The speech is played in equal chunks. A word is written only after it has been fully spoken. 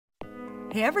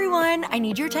Hey everyone, I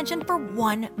need your attention for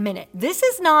 1 minute. This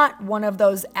is not one of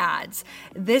those ads.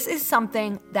 This is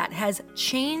something that has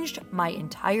changed my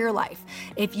entire life.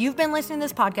 If you've been listening to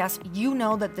this podcast, you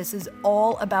know that this is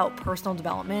all about personal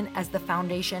development as the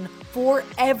foundation for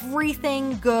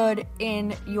everything good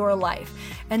in your life.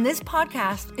 And this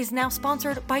podcast is now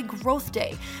sponsored by Growth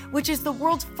Day, which is the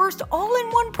world's first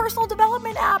all-in-one personal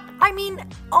development app. I mean,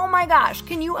 oh my gosh,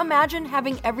 can you imagine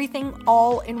having everything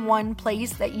all in one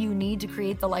place that you need to create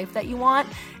the life that you want?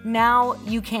 Now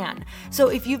you can. So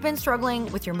if you've been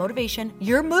struggling with your motivation,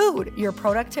 your mood, your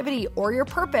productivity, or your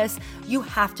purpose, you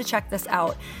have to check this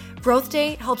out. Growth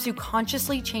Day helps you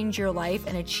consciously change your life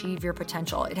and achieve your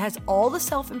potential. It has all the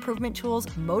self-improvement tools,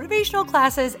 motivational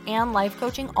classes, and life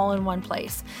coaching all in one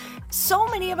place. So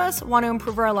many of us want to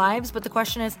improve our lives, but the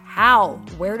question is how?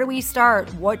 Where do we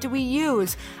start? What do we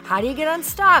use? How do you get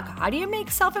unstuck? How do you make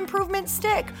self-improvement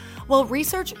stick? Well,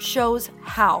 research shows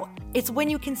how. It's when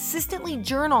you consistently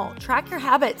journal, track your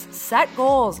habits, set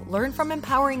goals, learn from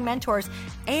empowering mentors,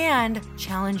 and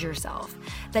challenge yourself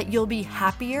that you'll be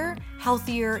happier,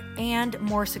 healthier, and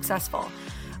more successful.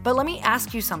 But let me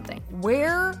ask you something.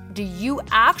 Where do you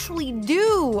actually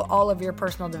do all of your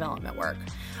personal development work?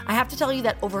 I have to tell you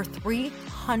that over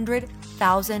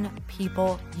 300,000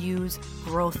 people use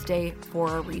Growth Day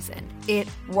for a reason. It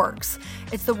works.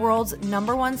 It's the world's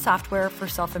 #1 software for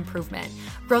self-improvement.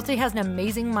 Growth Day has an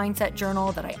amazing mindset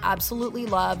journal that I absolutely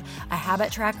love, a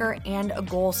habit tracker, and a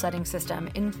goal-setting system.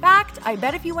 In fact, I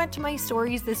bet if you went to my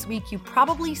stories this week, you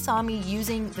probably saw me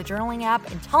using the journaling app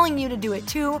and telling you to do it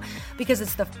too, because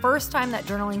it's the first time that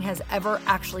journaling has ever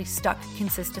actually stuck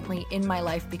consistently in my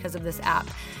life because of this app.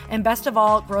 And best of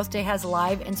all, Growth Day has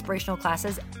live inspirational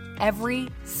classes every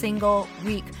single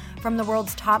week from the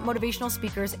world's top motivational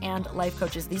speakers and life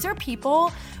coaches. These are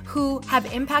people who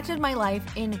have impacted my life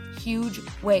in huge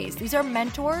ways. These are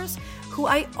mentors who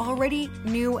I already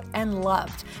knew and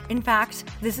loved. In fact,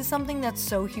 this is something that's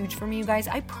so huge for me, you guys.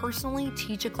 I personally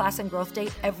teach a class in Growth Day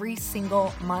every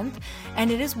single month,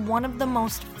 and it is one of the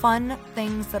most fun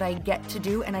things that I get to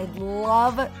do, and I'd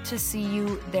love to see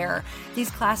you there.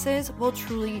 These classes will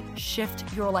truly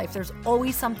shift your life. There's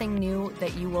always something new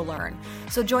that you will learn.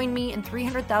 So join me and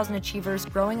 300,000 achievers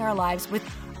growing our lives with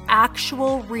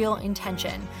actual real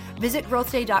intention. Visit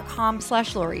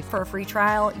growthday.com/Lori for a free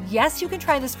trial. Yes, you can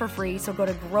try this for free. So go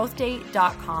to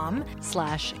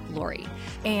growthday.com/Lori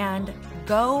and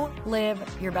go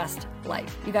live your best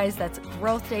life. You guys, that's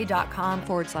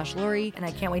growthday.com/Lori. And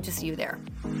I can't wait to see you there.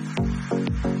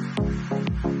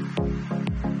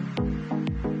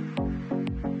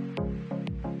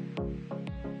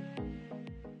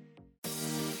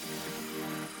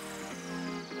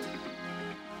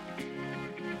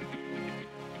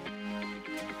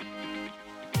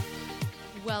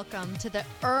 Welcome to the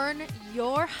Earn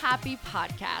Your Happy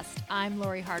podcast. I'm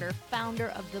Lori Harder, founder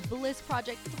of The Bliss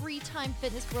Project, 3-time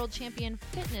fitness world champion,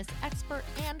 fitness expert,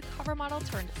 and cover model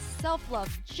turned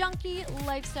self-love junkie,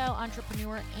 lifestyle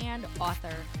entrepreneur, and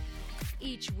author.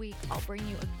 Each week, I'll bring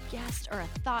you a guest or a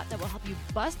thought that will help you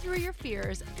bust through your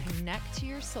fears, connect to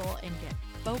your soul, and get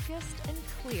focused and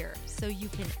clear so you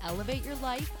can elevate your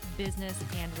life, business,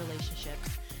 and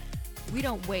relationships. We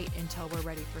don't wait until we're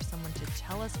ready for someone to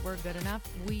tell us we're good enough.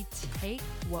 We take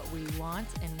what we want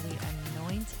and we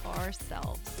anoint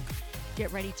ourselves. Get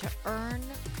ready to earn,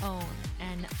 own,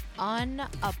 and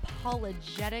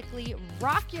unapologetically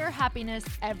rock your happiness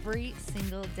every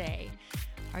single day.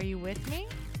 Are you with me?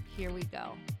 Here we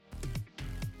go.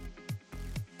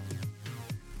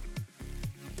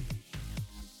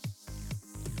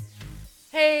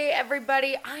 Hey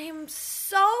everybody, I am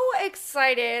so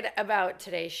excited about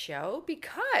today's show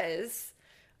because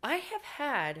I have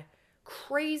had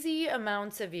crazy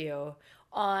amounts of you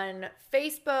on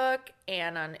Facebook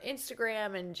and on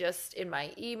Instagram and just in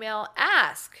my email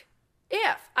ask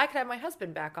if I could have my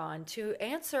husband back on to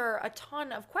answer a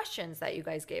ton of questions that you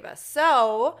guys gave us.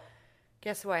 So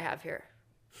guess who I have here?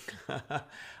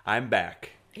 I'm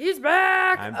back. He's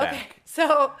back. I'm okay, back.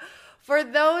 So for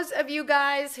those of you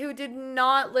guys who did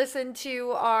not listen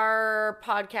to our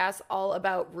podcast all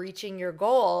about reaching your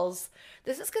goals,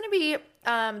 this is going to be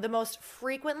the most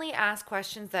frequently asked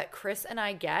questions that Chris and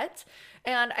I get.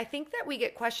 And I think that we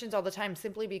get questions all the time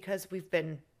simply because we've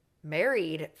been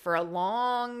married for a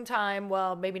long time.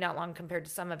 Well, maybe not long compared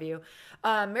to some of you.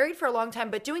 Married for a long time,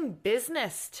 but doing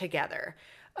business together.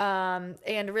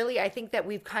 And really, I think that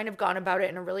we've kind of gone about it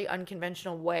in a really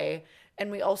unconventional way. And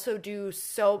we also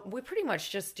we pretty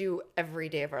much just do every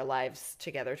day of our lives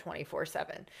together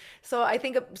 24/7. So I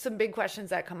think some big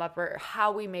questions that come up are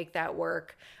how we make that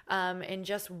work, and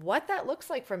just what that looks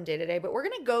like from day to day. But we're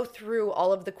going to go through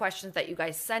all of the questions that you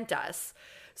guys sent us.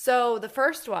 So the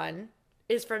first one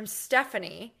is from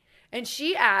Stephanie, and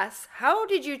she asks, how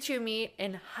did you two meet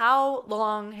and how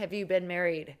long have you been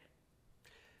married?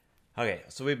 Okay,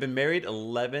 so we've been married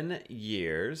 11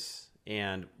 years,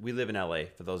 and we live in LA,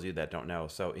 for those of you that don't know.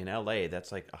 So in LA,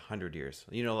 that's like 100 years.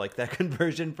 You know, like that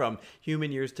conversion from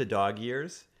human years to dog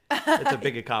years. It's a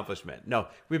big accomplishment. No,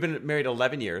 we've been married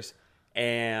 11 years,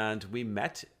 and we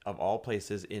met, of all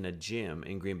places, in a gym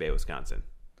in Green Bay, Wisconsin.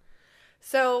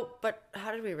 So, but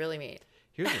how did we really meet?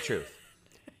 Here's the truth.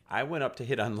 I went up to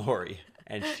hit on Lori,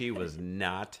 and she was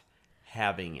not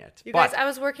having it. You guys, I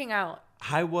was working out.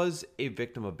 I was a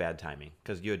victim of bad timing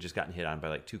because you had just gotten hit on by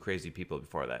like two crazy people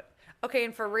before that. Okay,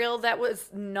 and for real, that was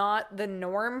not the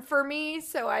norm for me.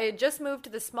 So I had just moved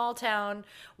to the small town,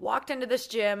 walked into this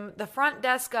gym. The front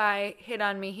desk guy hit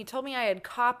on me. He told me I had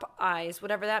cop eyes,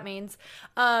 whatever that means.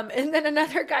 And then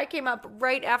another guy came up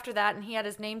right after that, and he had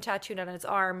his name tattooed on his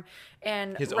arm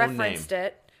and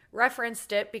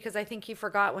referenced it because I think he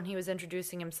forgot when he was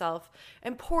introducing himself.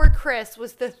 And poor Chris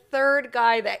was the third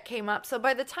guy that came up. So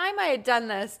by the time I had done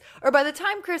this, or by the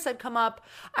time Chris had come up,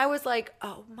 I was like,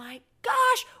 oh my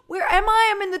gosh, where am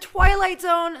I? I'm in the Twilight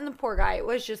Zone. And the poor guy, it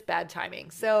was just bad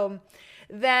timing. So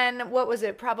then what was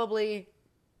it? Probably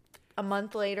a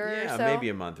month later or so? Maybe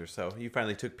a month or so. You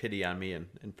finally took pity on me and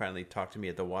finally talked to me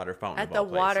at the water fountain. At the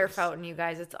water fountain, you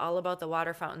guys. It's all about the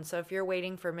water fountain. So if you're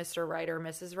waiting for Mr. Right or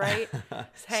Mrs. Right,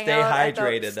 stay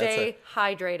hydrated. Stay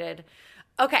hydrated.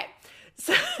 Okay.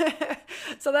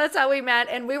 So that's how we met.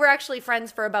 And we were actually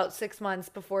friends for about 6 months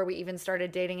before we even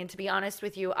started dating. And to be honest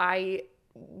with you, I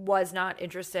was not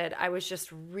interested. I was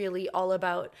just really all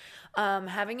about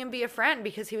having him be a friend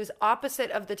because he was opposite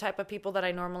of the type of people that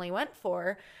I normally went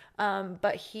for.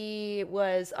 But he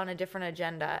was on a different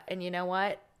agenda. And you know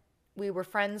what? We were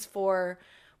friends for,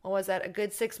 what was that? A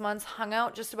good 6 months, hung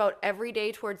out just about every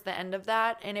day towards the end of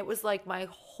that. And it was like my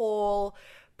whole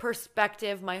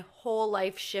perspective, my whole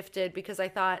life shifted because I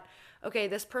thought, okay,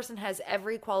 this person has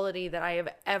every quality that I have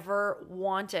ever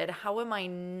wanted. How am I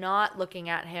not looking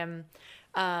at him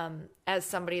as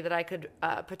somebody that I could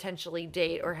potentially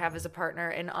date or have as a partner?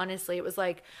 And honestly, it was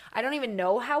like, I don't even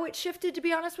know how it shifted, to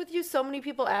be honest with you. So many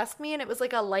people ask me, and it was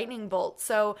like a lightning bolt.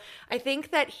 So I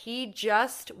think that he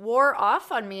just wore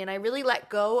off on me, and I really let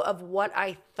go of what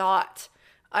I thought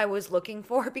I was looking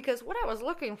for, because what I was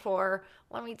looking for,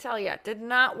 let me tell you, did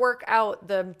not work out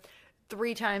the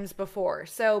 3 times before.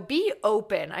 So be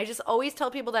open. I just always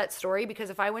tell people that story because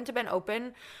if I wouldn't have been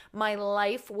open, my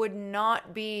life would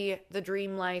not be the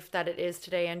dream life that it is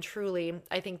today. And truly,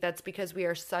 I think that's because we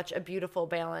are such a beautiful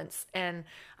balance, and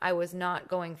I was not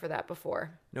going for that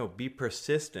before. No, be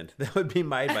persistent. That would be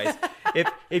my advice.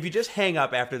 If you just hang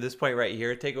up after this point right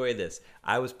here, take away this.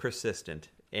 I was persistent,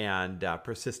 and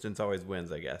persistence always wins,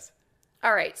 I guess.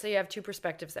 All right, so you have 2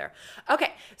 perspectives there.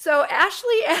 Okay, so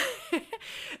Ashley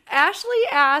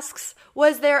asks,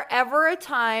 was there ever a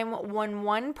time when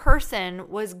one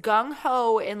person was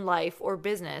gung-ho in life or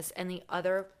business and the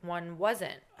other one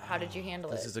wasn't? How did you handle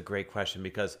it? This is a great question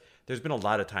because there's been a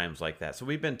lot of times like that. So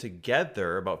we've been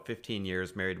together about 15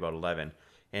 years, married about 11.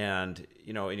 And,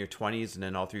 you know, in your 20s and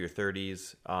then all through your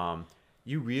 30s,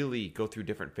 you really go through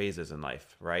different phases in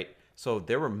life, right? So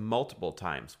there were multiple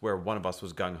times where one of us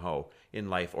was gung-ho in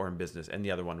life or in business and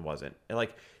the other one wasn't. And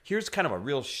like, here's kind of a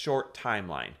real short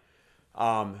timeline.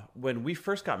 When we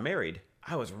first got married,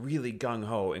 I was really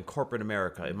gung-ho in corporate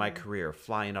America, in my career,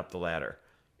 flying up the ladder.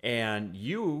 And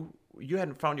you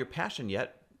hadn't found your passion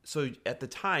yet. So at the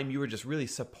time, you were just really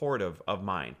supportive of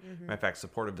mine. Matter of fact,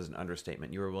 supportive is an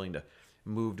understatement. You were willing to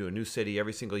move to a new city.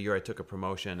 Every single year I took a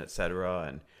promotion, et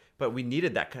cetera. But we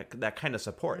needed that kind of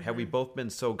support. Had we both been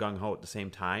so gung-ho at the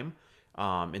same time,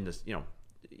 in this, you know,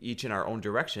 each in our own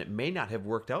direction, it may not have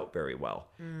worked out very well.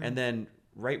 And then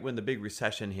right when the big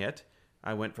recession hit,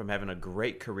 I went from having a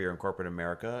great career in corporate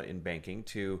America in banking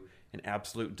to an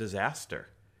absolute disaster.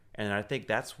 And I think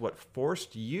that's what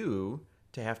forced you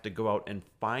to have to go out and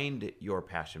find your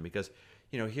passion. Because,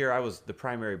 you know, here I was the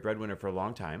primary breadwinner for a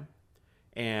long time.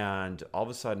 And all of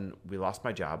a sudden, we lost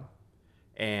my job.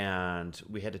 And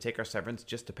we had to take our severance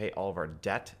just to pay all of our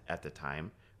debt at the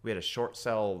time. We had to short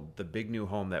sell the big new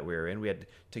home that we were in. We had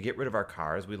to get rid of our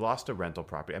cars. We lost a rental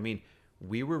property. I mean,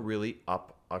 we were really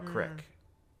up a creek.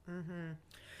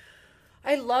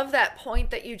 I love that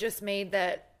point that you just made,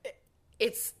 that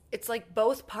it's like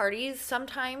both parties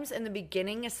sometimes in the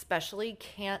beginning especially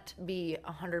can't be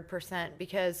 100%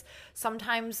 because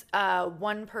sometimes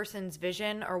one person's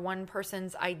vision or one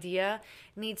person's idea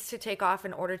needs to take off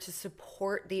in order to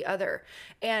support the other.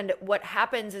 And what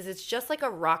happens is it's just like a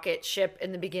rocket ship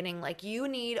in the beginning. Like you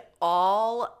need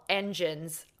all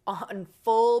engines on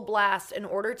full blast in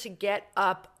order to get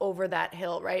up over that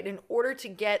hill, right? In order to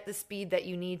get the speed that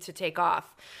you need to take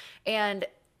off. And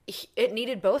it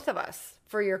needed both of us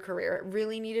for your career. It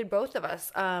really needed both of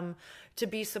us to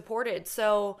be supported.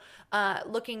 So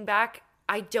looking back,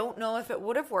 I don't know if it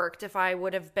would have worked if I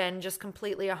would have been just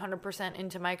completely 100%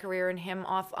 into my career and him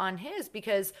off on his,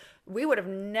 because we would have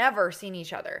never seen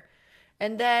each other.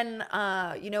 And then,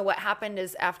 what happened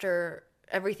is after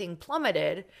everything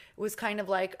plummeted, it was kind of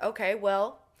like, okay,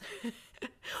 well,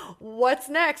 what's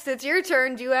next? It's your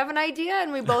turn. Do you have an idea?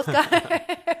 And we both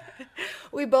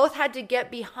we both had to get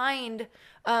behind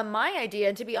my idea.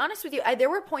 And to be honest with you, there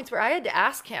were points where I had to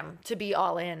ask him to be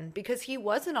all in because he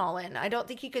wasn't all in. I don't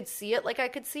think he could see it like I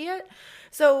could see it.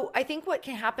 So I think what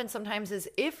can happen sometimes is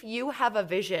if you have a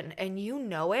vision and you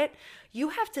know it, you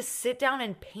have to sit down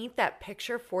and paint that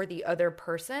picture for the other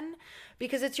person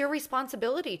because it's your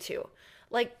responsibility to.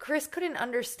 Like Chris couldn't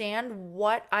understand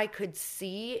what I could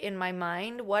see in my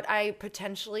mind, what I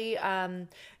potentially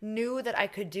knew that I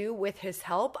could do with his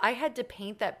help. I had to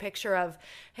paint that picture of,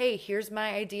 hey, here's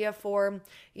my idea for,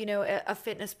 a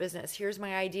fitness business. Here's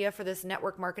my idea for this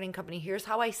network marketing company. Here's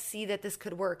how I see that this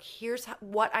could work. Here's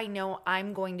what I know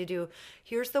I'm going to do.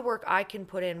 Here's the work I can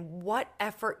put in. What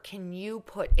effort can you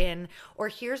put in? Or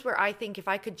here's where I think if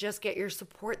I could just get your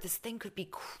support, this thing could be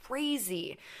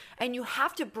crazy. And you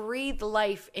have to breathe life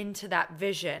into that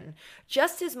vision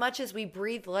just as much as we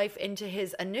breathe life into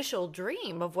his initial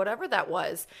dream of whatever that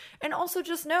was. And also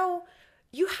just know,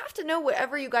 you have to know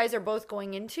whatever you guys are both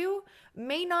going into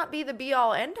may not be the be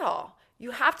all end all.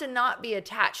 You have to not be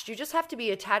attached. You just have to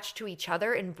be attached to each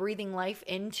other and breathing life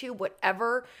into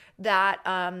whatever that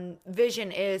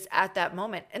vision is at that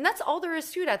moment. And that's all there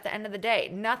is to it at the end of the day.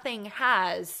 Nothing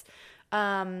has...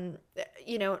 nothing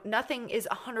is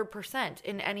 100%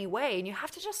 in any way, and you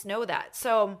have to just know that.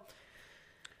 So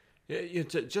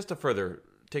just to further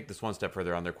take this one step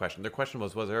further on their question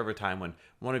was there ever a time when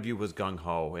one of you was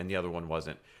gung-ho and the other one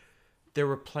wasn't? There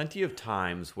were plenty of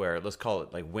times where, let's call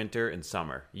it like winter and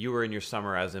summer. You were in your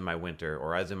summer as in my winter,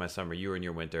 or as in my summer, you were in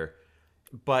your winter.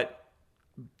 But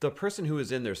the person who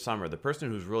is in their summer, the person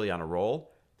who's really on a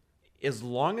roll, as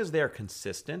long as they are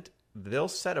consistent, they'll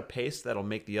set a pace that'll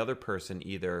make the other person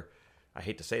either, I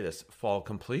hate to say this, fall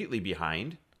completely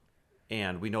behind,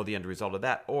 and we know the end result of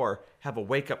that, or have a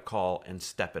wake-up call and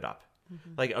step it up.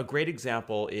 Mm-hmm. Like a great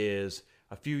example is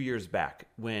a few years back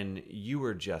when you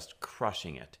were just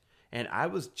crushing it, and I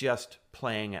was just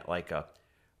playing at like a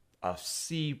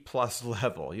C plus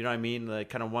level. You know what I mean? Like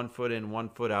kind of 1 foot in, 1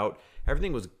 foot out.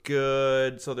 Everything was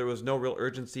good, so there was no real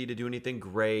urgency to do anything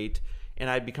great, and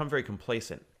I'd become very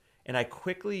complacent. And I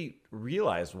quickly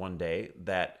realized one day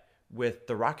that with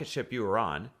the rocket ship you were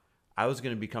on, I was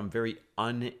going to become very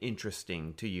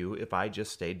uninteresting to you if I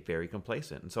just stayed very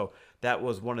complacent. And so that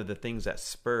was one of the things that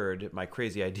spurred my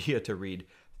crazy idea to read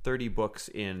 30 books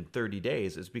in 30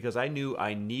 days, is because I knew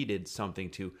I needed something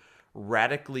to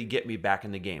radically get me back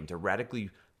in the game, to radically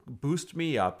boost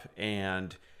me up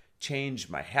and change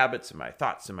my habits and my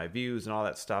thoughts and my views and all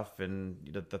that stuff. And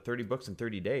the 30 books in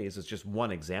 30 days is just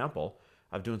one example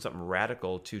of doing something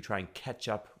radical to try and catch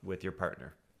up with your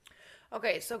partner.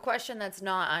 Okay, so question that's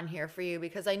not on here for you,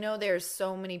 because I know there's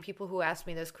so many people who ask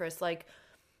me this, Chris, like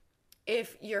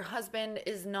if your husband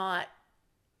is not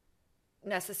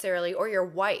necessarily, or your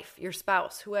wife, your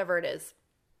spouse, whoever it is,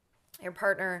 your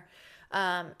partner,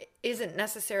 isn't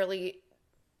necessarily,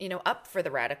 up for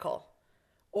the radical,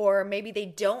 or maybe they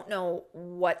don't know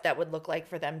what that would look like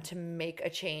for them to make a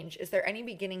change. Is there any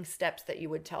beginning steps that you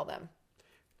would tell them?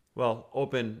 Well,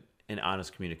 open and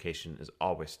honest communication is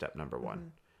always step number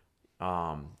one.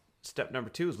 Mm-hmm. Step number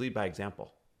 2 is lead by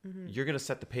example. Mm-hmm. You're going to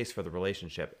set the pace for the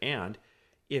relationship. And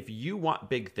if you want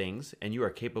big things and you are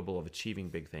capable of achieving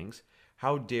big things,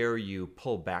 how dare you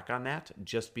pull back on that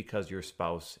just because your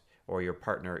spouse or your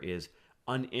partner is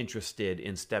uninterested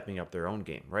in stepping up their own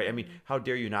game, right? I mean, how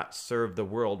dare you not serve the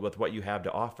world with what you have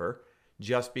to offer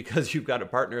just because you've got a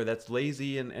partner that's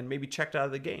lazy and maybe checked out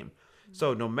of the game.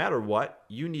 So no matter what,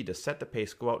 you need to set the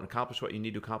pace, go out and accomplish what you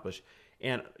need to accomplish.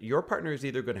 And your partner is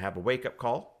either going to have a wake-up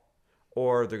call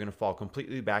or they're going to fall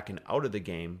completely back and out of the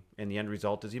game. And the end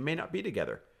result is you may not be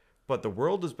together. But the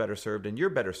world is better served and you're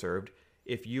better served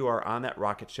if you are on that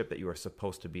rocket ship that you are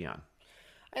supposed to be on.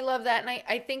 I love that. And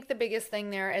I think the biggest thing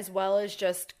there as well is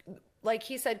just like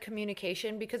he said,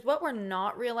 communication, because what we're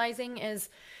not realizing is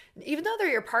even though they're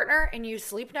your partner and you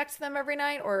sleep next to them every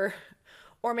night, or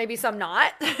maybe some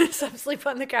not, some sleep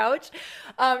on the couch,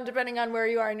 depending on where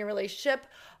you are in your relationship,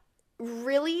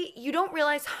 really you don't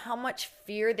realize how much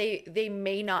fear they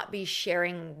may not be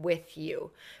sharing with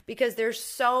you, because there's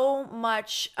so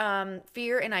much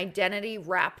fear and identity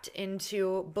wrapped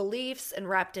into beliefs and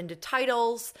wrapped into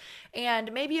titles.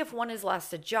 And maybe if one has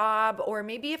lost a job, or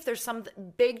maybe if there's some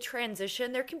big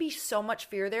transition, there can be so much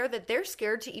fear there that they're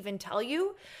scared to even tell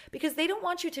you, because they don't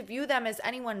want you to view them as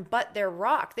anyone but their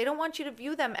rock. They don't want you to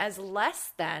view them as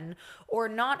less than or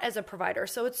not as a provider.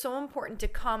 So it's so important to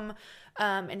come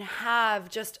and have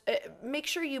just make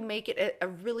sure you make it a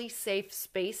really safe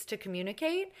space to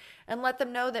communicate, and let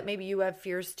them know that maybe you have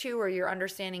fears too, or you're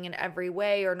understanding in every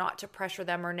way, or not to pressure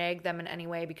them or nag them in any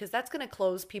way, because that's going to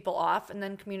close people off, and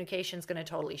then communication is going to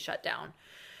totally shut down.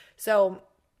 So,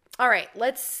 all right,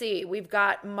 let's see. We've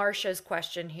got Marsha's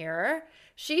question here.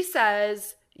 She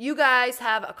says, you guys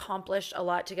have accomplished a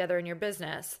lot together in your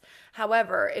business.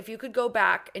 However, if you could go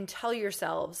back and tell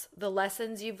yourselves the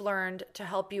lessons you've learned to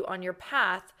help you on your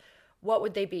path, what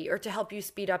would they be? Or to help you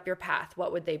speed up your path,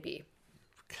 what would they be?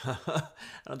 I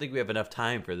don't think we have enough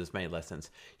time for this many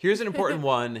lessons. Here's an important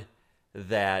one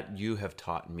that you have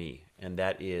taught me, and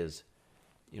that is,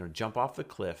 jump off the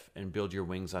cliff and build your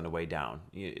wings on the way down.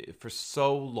 For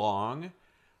so long,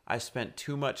 I spent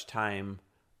too much time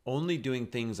only doing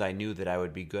things I knew that I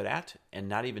would be good at, and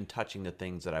not even touching the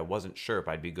things that I wasn't sure if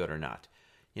I'd be good or not.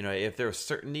 If there was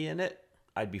certainty in it,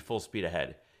 I'd be full speed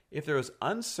ahead. If there was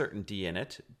uncertainty in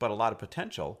it, but a lot of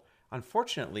potential,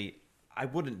 unfortunately, I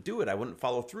wouldn't do it. I wouldn't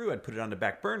follow through. I'd put it on the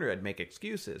back burner. I'd make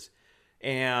excuses.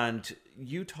 And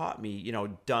you taught me,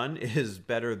 done is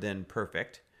better than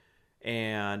perfect.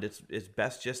 And it's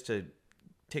best just to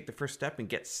take the first step and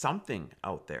get something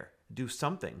out there. Do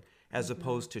something, as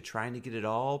opposed to trying to get it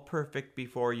all perfect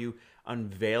before you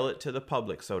unveil it to the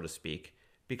public, so to speak,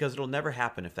 because it'll never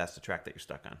happen if that's the track that you're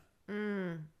stuck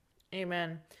on.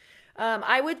 Amen.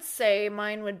 I would say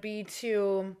mine would be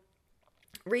to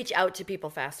reach out to people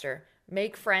faster.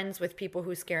 Make friends with people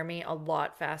who scare me a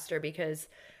lot faster, because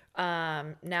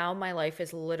now my life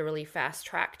is literally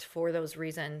fast-tracked for those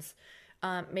reasons.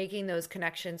 Making those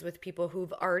connections with people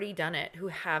who've already done it, who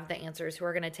have the answers, who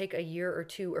are going to take a year or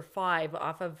 2 or 5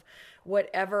 off of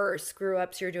whatever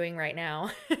screw-ups you're doing right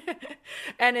now.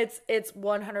 And it's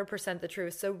 100% the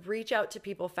truth. So reach out to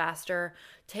people faster,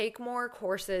 take more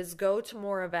courses, go to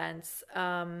more events,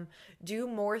 do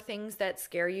more things that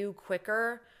scare you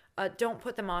quicker. Don't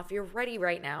put them off. You're ready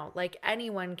right now. Like,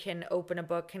 anyone can open a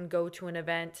book, can go to an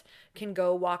event, can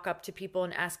go walk up to people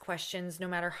and ask questions, no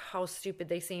matter how stupid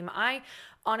they seem. I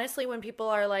honestly, when people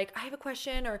are like, I have a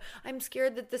question, or I'm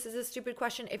scared that this is a stupid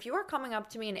question, if you are coming up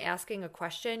to me and asking a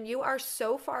question, you are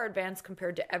so far advanced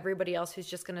compared to everybody else who's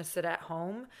just going to sit at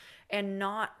home and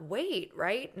not wait,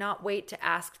 right? Not wait to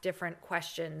ask different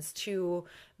questions to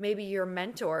maybe your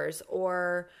mentors,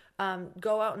 or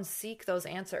go out and seek those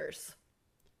answers.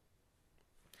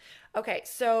 Okay,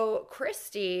 so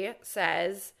Christy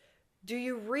says, do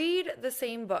you read the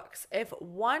same books? If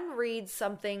one reads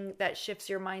something that shifts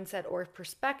your mindset or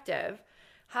perspective,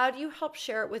 how do you help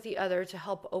share it with the other to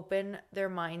help open their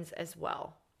minds as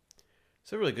well?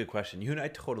 It's a really good question. You and I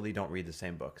totally don't read the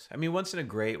same books. I mean, once in a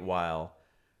great while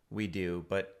we do,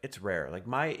 but it's rare. Like,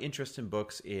 my interest in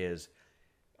books is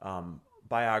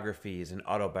biographies and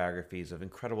autobiographies of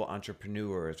incredible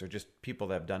entrepreneurs, or just people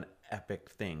that have done epic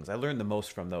things. I learned the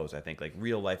most from those, I think, like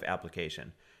real life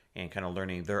application and kind of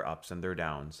learning their ups and their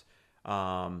downs.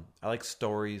 I like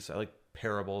stories. I like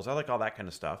parables. I like all that kind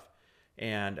of stuff.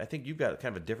 And I think you've got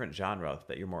kind of a different genre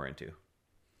that you're more into.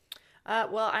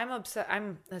 Well,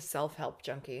 I'm a self-help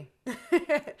junkie.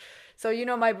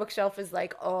 So, my bookshelf is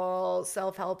like all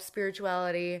self-help,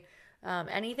 spirituality,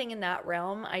 anything in that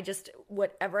realm.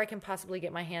 Whatever I can possibly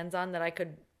get my hands on that I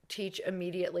could teach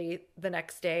immediately the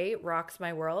next day rocks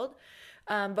my world.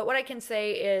 But what I can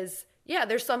say is, yeah,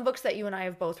 there's some books that you and I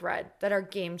have both read that are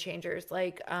game changers.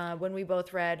 Like when we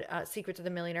both read Secrets of the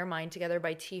Millionaire Mind together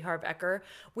by T. Harv Eker.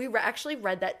 We actually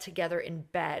read that together in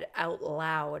bed out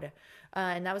loud.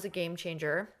 And that was a game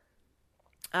changer.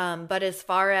 But as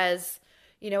far as,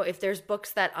 if there's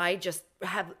books that I just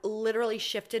have literally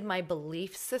shifted my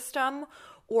belief system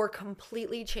or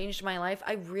completely changed my life,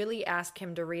 I really ask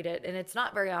him to read it. And it's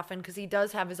not very often, because he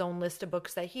does have his own list of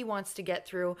books that he wants to get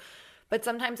through. But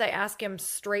sometimes I ask him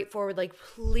straightforward, like,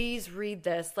 please read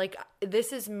this. Like,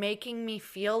 this is making me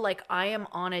feel like I am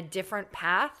on a different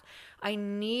path. I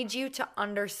need you to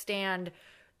understand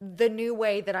the new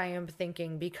way that I am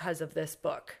thinking because of this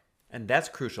book. And that's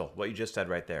crucial. What you just said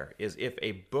right there is if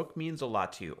a book means a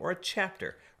lot to you, or a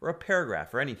chapter, or a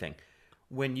paragraph, or anything,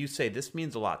 when you say, this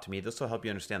means a lot to me, this will help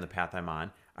you understand the path I'm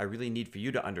on, I really need for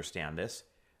you to understand this,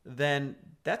 then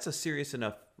that's a serious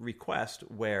enough request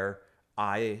where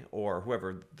I, or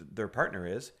whoever their partner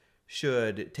is,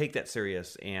 should take that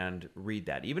serious and read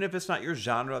that. Even if it's not your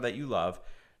genre that you love,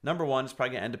 number one, it's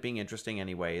probably going to end up being interesting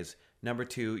anyways. Number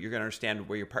two, you're going to understand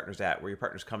where your partner's at, where your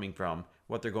partner's coming from,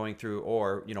 what they're going through,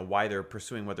 or why they're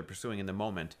pursuing what they're pursuing in the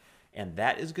moment. And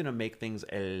that is going to make things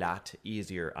a lot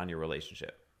easier on your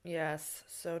relationship. Yes,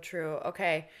 so true.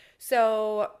 Okay,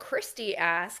 so Christy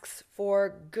asks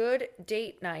for good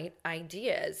date night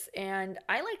ideas. And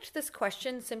I liked this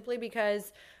question simply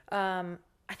because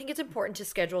I think it's important to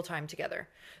schedule time together.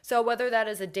 So whether that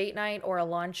is a date night or a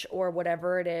lunch or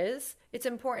whatever it is, it's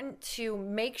important to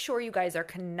make sure you guys are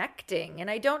connecting. And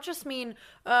I don't just mean,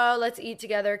 let's eat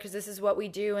together because this is what we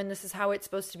do and this is how it's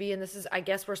supposed to be. And this is, I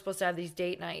guess we're supposed to have these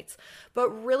date nights, but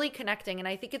really connecting. And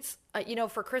I think it's,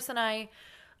 for Chris and I,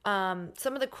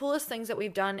 some of the coolest things that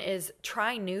we've done is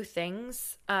try new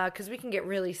things, because we can get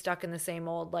really stuck in the same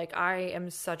old. Like, I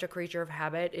am such a creature of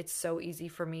habit. It's so easy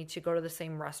for me to go to the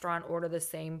same restaurant, order the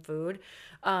same food,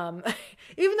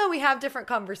 even though we have different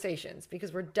conversations,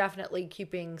 because we're definitely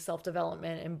keeping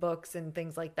self-development and books and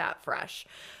things like that fresh.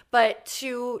 But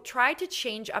to try to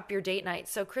change up your date night.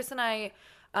 So Chris and I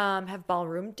have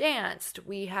ballroom danced.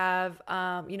 We have,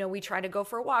 we try to go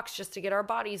for walks just to get our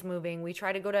bodies moving. We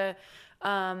try to go to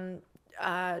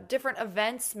different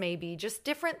events, maybe just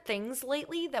different things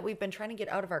lately that we've been trying to get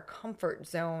out of our comfort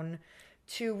zone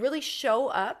to really show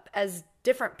up as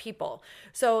different people.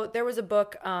 So there was a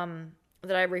book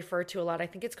that I refer to a lot. I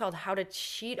think it's called How to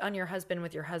Cheat on Your Husband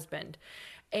with Your Husband.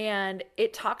 And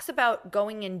it talks about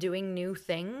going and doing new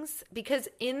things, because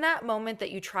in that moment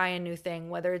that you try a new thing,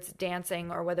 whether it's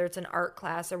dancing or whether it's an art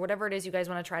class or whatever it is you guys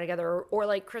want to try together, or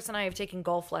like Chris and I have taken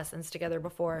golf lessons together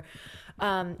before,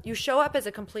 you show up as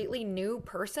a completely new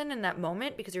person in that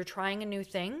moment because you're trying a new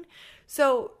thing.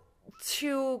 So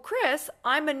to Chris,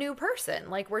 I'm a new person.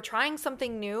 Like, we're trying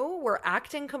something new. We're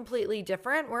acting completely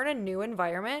different. We're in a new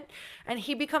environment, and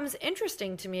he becomes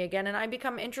interesting to me again, and I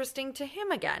become interesting to him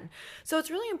again. So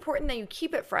it's really important that you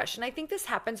keep it fresh. And I think this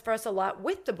happens for us a lot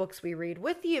with the books we read,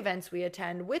 with the events we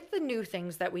attend, with the new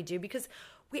things that we do, because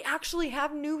we actually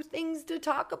have new things to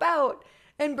talk about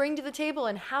and bring to the table,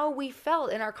 and how we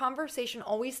felt. And our conversation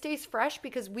always stays fresh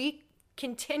because we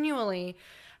continually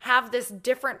have this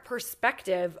different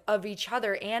perspective of each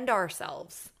other and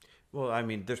ourselves. Well, I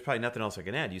mean, there's probably nothing else I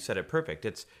can add. You said it perfect.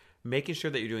 It's making sure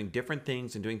that you're doing different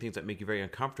things and doing things that make you very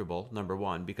uncomfortable, number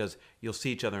one, because you'll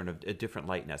see each other in a different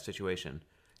light in that situation.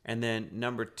 And then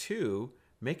number two,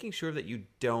 making sure that you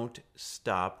don't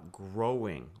stop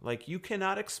growing. Like, you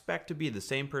cannot expect to be the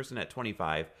same person at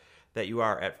 25 that you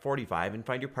are at 45 and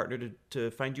find your partner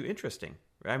to find you interesting.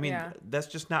 I mean, That's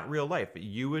just not real life.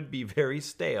 You would be very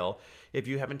stale if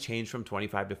you haven't changed from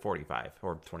 25 to 45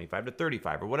 or 25 to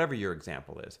 35 or whatever your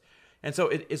example is. And so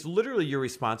it's literally your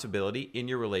responsibility in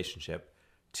your relationship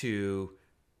to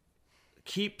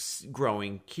keep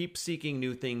growing, keep seeking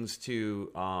new things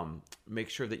to make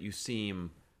sure that you seem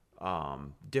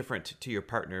different to your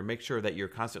partner, make sure that you're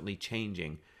constantly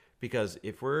changing. Because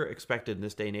if we're expected in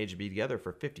this day and age to be together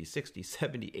for 50, 60,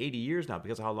 70, 80 years now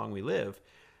because of how long we live,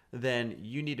 then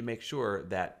you need to make sure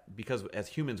that, because as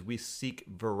humans we seek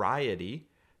variety,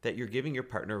 that you're giving your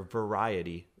partner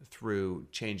variety through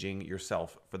changing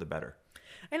yourself for the better.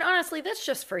 And honestly, that's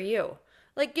just for you.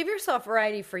 Like, give yourself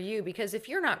variety for you, because if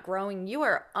you're not growing, you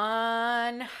are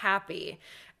unhappy.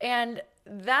 And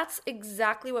that's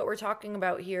exactly what we're talking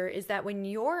about here, is that when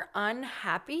you're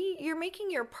unhappy, you're making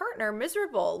your partner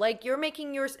miserable. Like,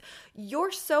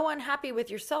 you're so unhappy with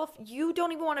yourself, you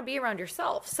don't even want to be around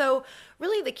yourself. So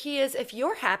really the key is, if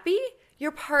you're happy,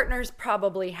 your partner's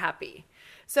probably happy.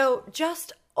 So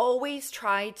just always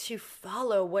try to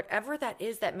follow whatever that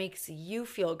is that makes you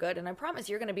feel good. And I promise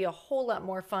you're going to be a whole lot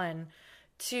more fun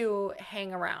to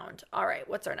hang around. All right,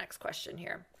 what's our next question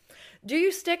here? Do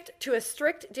you stick to a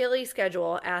strict daily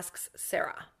schedule? Asks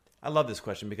Sarah. I love this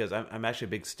question because I'm actually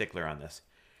a big stickler on this.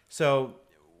 So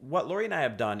what Lori and I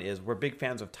have done is we're big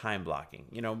fans of time blocking.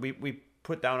 We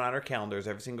put down on our calendars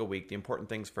every single week the important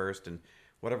things first, and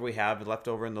whatever we have left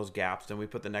over in those gaps, then we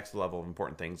put the next level of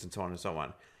important things, and so on and so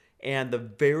on. And the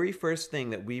very first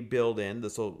thing that we build in,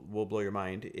 this will blow your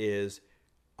mind, is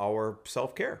our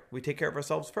self-care. We take care of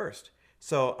ourselves first.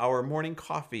 So our morning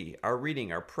coffee, our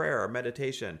reading, our prayer, our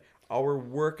meditation, our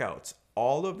workouts,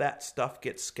 all of that stuff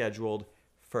gets scheduled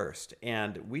first.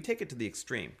 And we take it to the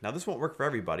extreme. Now, this won't work for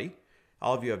everybody.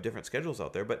 All of you have different schedules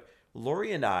out there. But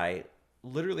Lori and I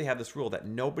literally have this rule that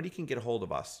nobody can get a hold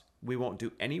of us. We won't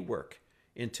do any work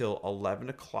until 11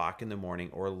 o'clock in the morning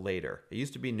or later. It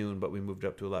used to be noon, but we moved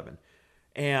up to 11.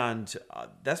 And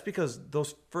that's because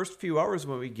those first few hours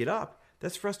when we get up,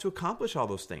 that's for us to accomplish all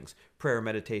those things. Prayer,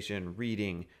 meditation,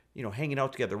 reading, hanging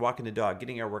out together, walking the dog,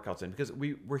 getting our workouts in. Because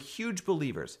we're huge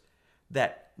believers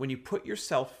that when you put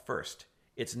yourself first,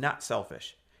 it's not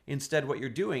selfish. Instead, what you're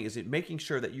doing is making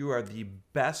sure that you are the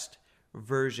best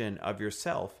version of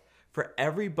yourself for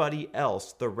everybody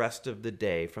else the rest of the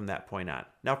day from that point on.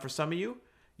 Now, for some of you,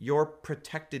 your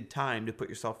protected time to put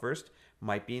yourself first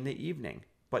might be in the evening,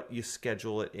 but you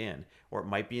schedule it in. Or it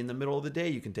might be in the middle of the day,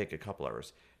 you can take a couple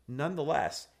hours.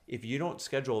 Nonetheless, if you don't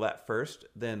schedule that first,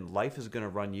 then life is going to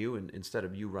run you instead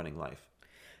of you running life.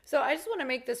 So I just want to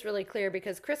make this really clear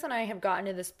because Chris and I have gotten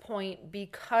to this point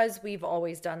because we've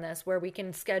always done this where we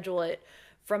can schedule it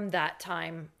from that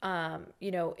time,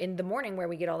 in the morning where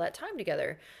we get all that time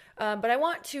together. But I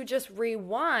want to just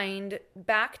rewind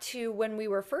back to when we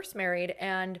were first married,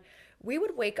 and we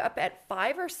would wake up at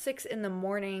 5 or 6 in the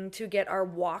morning to get our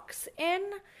walks in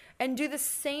and do the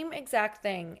same exact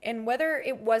thing. And whether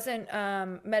it wasn't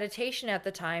meditation at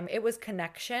the time, it was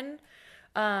connection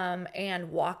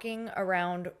and walking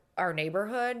around our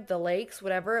neighborhood, the lakes,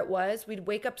 whatever it was. We'd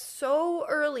wake up so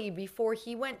early before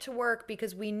he went to work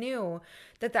because we knew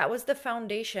that that was the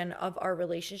foundation of our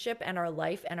relationship and our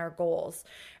life and our goals.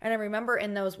 And I remember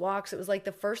in those walks, it was like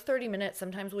the first 30 minutes,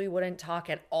 sometimes we wouldn't talk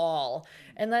at all.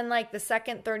 And then like the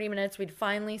second 30 minutes, we'd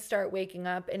finally start waking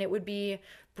up, and it would be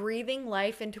breathing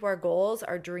life into our goals,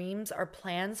 our dreams, our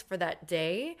plans for that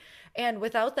day. And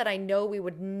without that, I know we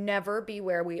would never be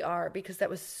where we are because that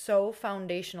was so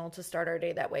foundational to start our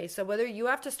day that way. So whether you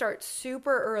have to start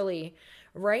super early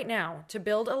right now to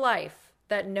build a life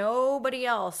that nobody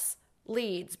else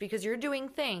leads because you're doing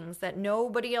things that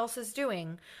nobody else is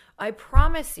doing, I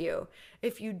promise you,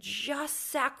 if you just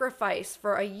sacrifice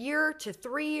for a year to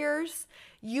 3 years,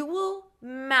 you will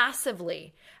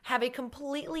massively have a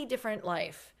completely different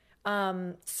life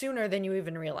sooner than you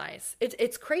even realize.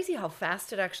 It's crazy how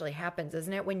fast it actually happens,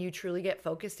 isn't it, when you truly get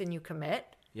focused and you commit?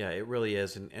 Yeah, it really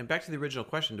is. And back to the original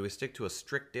question, do we stick to a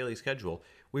strict daily schedule?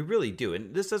 We really do.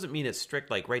 And this doesn't mean it's strict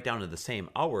like right down to the same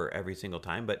hour every single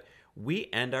time, but we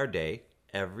end our day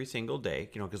every single day,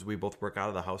 because we both work out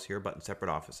of the house here, but in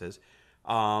separate offices,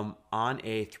 on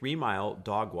a 3-mile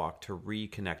dog walk to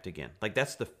reconnect again. Like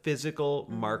that's the physical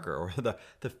marker or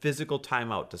the physical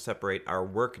timeout to separate our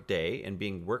work day and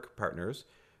being work partners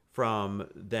from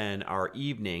then our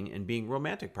evening and being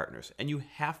romantic partners. And you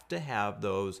have to have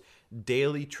those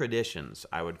daily traditions,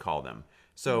 I would call them.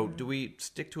 So do we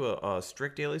stick to a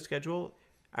strict daily schedule?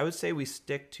 I would say we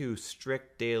stick to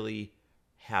strict daily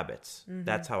habits.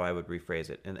 That's how I would rephrase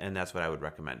it. And that's what I would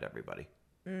recommend to everybody.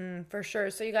 For sure.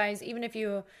 So you guys, even if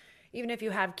you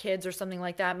have kids or something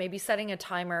like that, maybe setting a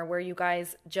timer where you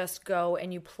guys just go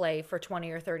and you play for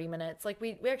 20 or 30 minutes. Like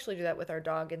we actually do that with our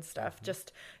dog and stuff,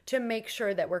 just to make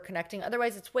sure that we're connecting.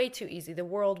 Otherwise, it's way too easy. The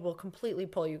world will completely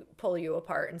pull you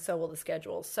apart, and so will the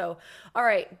schedules. So, all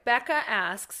right, Becca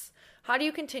asks, how do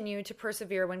you continue to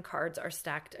persevere when cards are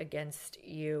stacked against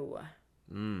you?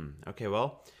 Okay,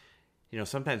 well,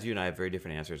 sometimes you and I have very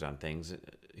different answers on things.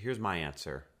 Here's my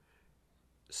answer.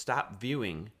 Stop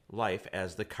viewing life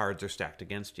as the cards are stacked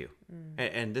against you.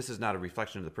 And this is not a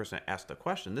reflection of the person that asked the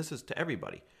question. This is to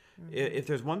everybody. If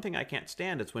there's one thing I can't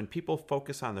stand, it's when people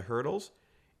focus on the hurdles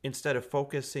instead of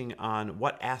focusing on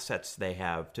what assets they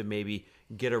have to maybe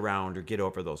get around or get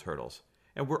over those hurdles.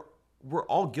 And we're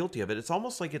all guilty of it. It's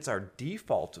almost like it's our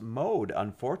default mode,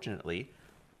 unfortunately.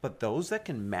 But those that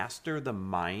can master the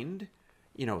mind,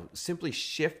 simply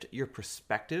shift your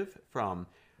perspective from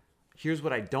here's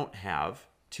what I don't have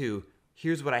to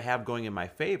here's what I have going in my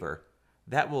favor,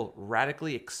 that will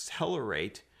radically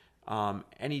accelerate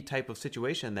any type of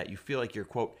situation that you feel like you're,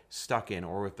 quote, stuck in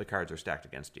or if the cards are stacked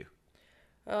against you.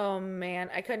 Oh, man.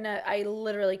 I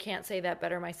literally can't say that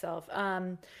better myself.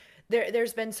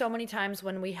 There's been so many times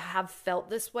when we have felt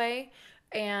this way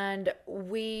and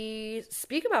we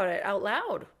speak about it out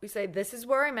loud. We say, this is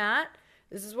where I'm at.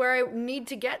 This is where I need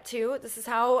to get to. This is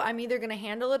how I'm either going to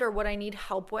handle it or what I need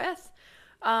help with.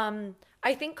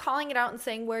 I think calling it out and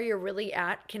saying where you're really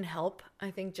at can help.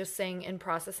 I think just saying and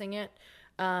processing it.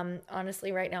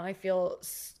 Honestly, right now I feel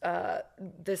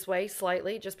this way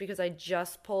slightly just because I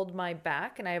just pulled my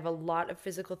back and I have a lot of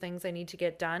physical things I need to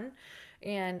get done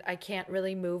and I can't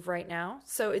really move right now.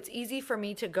 So it's easy for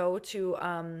me to go to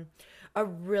a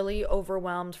really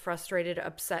overwhelmed, frustrated,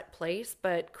 upset place.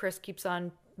 But Chris keeps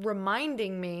on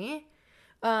reminding me,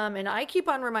 and I keep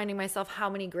on reminding myself how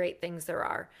many great things there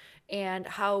are and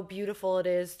how beautiful it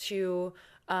is to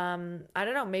I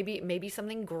don't know, maybe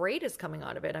something great is coming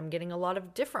out of it. I'm getting a lot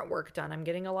of different work done. I'm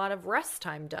getting a lot of rest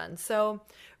time done. So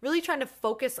really trying to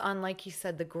focus on, like you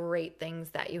said, the great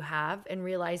things that you have, and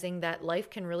realizing that life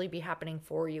can really be happening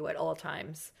for you at all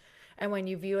times. And when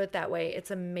you view it that way,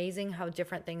 it's amazing how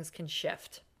different things can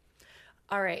shift.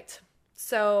 All right.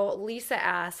 So Lisa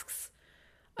asks,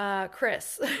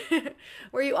 Chris,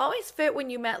 were you always fit when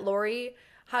you met Lori?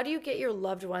 How do you get your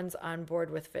loved ones on board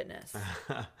with fitness?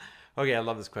 Okay, I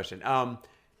love this question.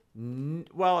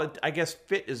 Well, I guess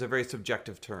fit is a very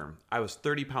subjective term. I was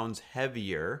 30 pounds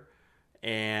heavier,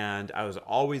 and I was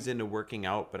always into working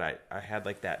out, but I had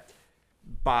like that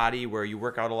body where you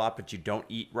work out a lot, but you don't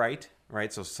eat right?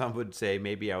 So some would say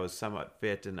maybe I was somewhat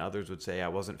fit, and others would say I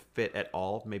wasn't fit at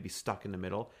all, maybe stuck in the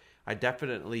middle. I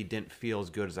definitely didn't feel as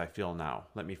good as I feel now.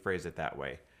 Let me phrase it that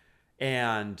way.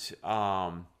 And,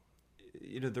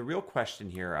 the real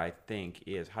question here, I think,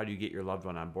 is how do you get your loved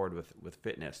one on board with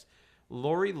fitness?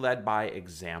 Lori led by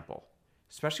example,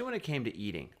 especially when it came to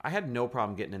eating. I had no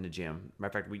problem getting in the gym. Matter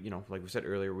of fact, we, like we said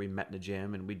earlier, we met in the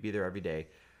gym and we'd be there every day.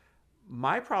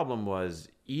 My problem was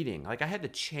eating. Like, I had to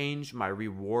change my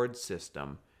reward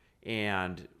system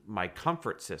and my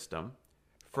comfort system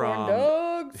from corn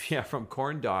dogs. Yeah, from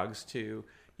corn dogs to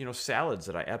salads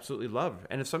that I absolutely love.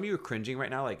 And if some of you are cringing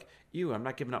right now, like, I'm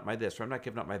not giving up my this or I'm not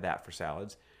giving up my that for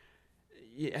salads.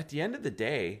 At the end of the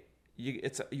day,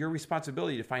 it's your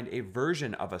responsibility to find a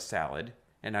version of a salad,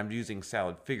 and I'm using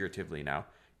salad figuratively now.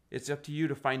 It's up to you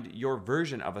to find your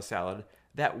version of a salad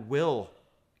that will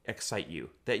excite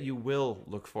you, that you will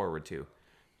look forward to.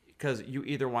 Because you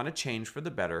either want to change for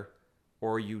the better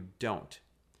or you don't.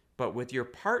 But with your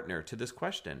partner, to this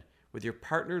question, with your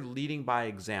partner leading by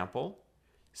example,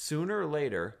 sooner or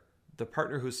later, the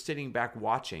partner who's sitting back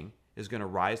watching is going to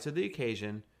rise to the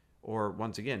occasion, or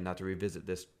once again, not to revisit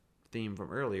this theme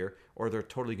from earlier, or they're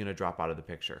totally going to drop out of the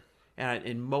picture. And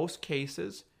in most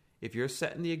cases, if you're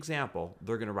setting the example,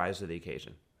 they're going to rise to the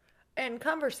occasion. And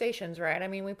conversations, right? I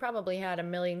mean, we probably had a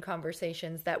million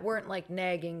conversations that weren't like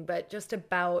nagging, but just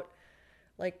about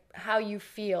like how you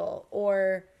feel,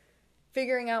 or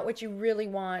figuring out what you really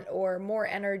want, or more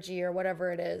energy, or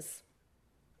whatever it is.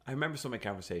 I remember so many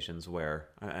conversations where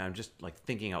I'm just like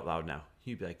thinking out loud now.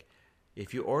 You'd be like,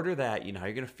 if you order that, how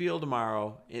you're going to feel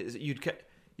tomorrow. You'd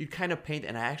kind of paint,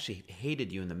 and I actually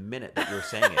hated you in the minute that you were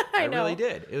saying it. I really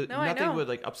did. Nothing would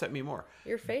like upset me more.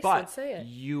 Your face would say it. But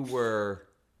you were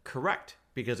correct,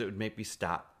 because it would make me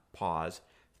stop, pause,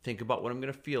 think about what I'm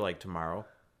going to feel like tomorrow,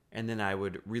 and then I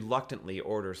would reluctantly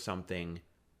order something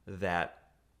that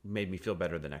made me feel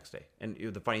better the next day. And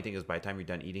the funny thing is, by the time you're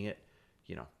done eating it,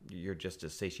 you're just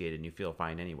as satiated and you feel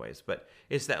fine anyways. But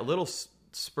it's that little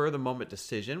spur of the moment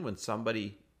decision when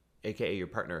somebody, aka your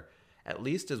partner, at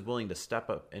least is willing to step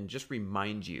up and just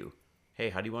remind you, hey,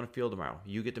 how do you want to feel tomorrow?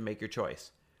 You get to make your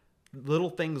choice. Little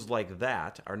things like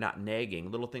that are not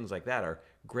nagging. Little things like that are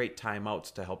great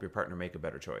timeouts to help your partner make a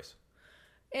better choice.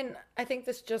 And I think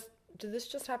did this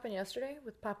just happen yesterday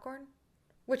with popcorn?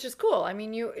 Which is cool. I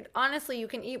mean, honestly, you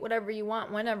can eat whatever you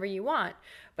want, whenever you want.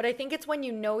 But I think it's when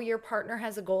you know your partner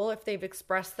has a goal, if they've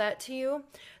expressed that to you,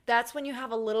 that's when you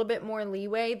have a little bit more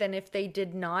leeway than if they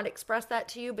did not express that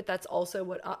to you. But that's also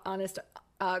what honest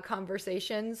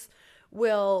conversations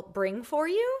will bring for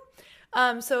you.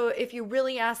 So if you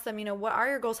really ask them, what are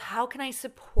your goals? How can I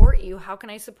support you? How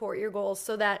can I support your goals?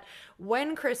 So that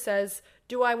when Chris says,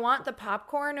 do I want the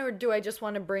popcorn, or do I just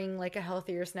want to bring like a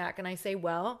healthier snack? And I say,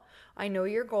 well, I know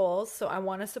your goals, so I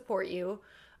want to support you.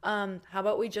 How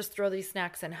about we just throw these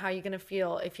snacks in? How are you going to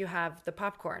feel if you have the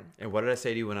popcorn? And what did I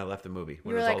say to you when I left the movie?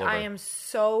 You were like, I am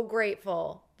so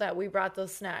grateful that we brought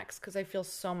those snacks, because I feel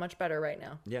so much better right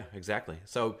now. Yeah, exactly.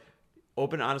 So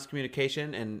open, honest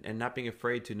communication, and not being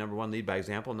afraid to, number one, lead by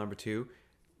example. Number two,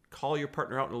 call your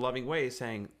partner out in a loving way,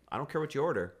 saying, I don't care what you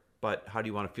order, but how do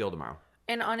you want to feel tomorrow?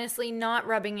 And honestly, not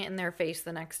rubbing it in their face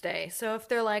the next day. So if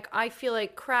they're like, I feel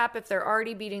like crap, if they're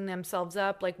already beating themselves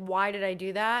up, like, why did I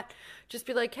do that? Just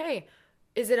be like, hey,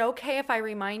 is it okay if I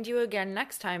remind you again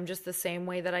next time, just the same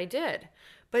way that I did?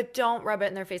 But don't rub it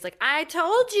in their face like, I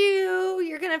told you,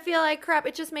 you're going to feel like crap.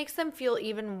 It just makes them feel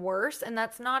even worse. And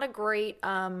that's not a great,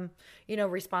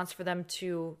 response for them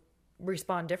to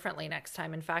respond differently next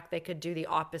time. In fact, they could do the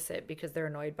opposite because they're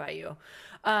annoyed by you.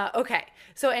 Okay.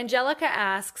 So Angelica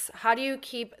asks, how do you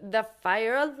keep the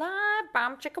fire alive?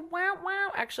 Bomb chicka wow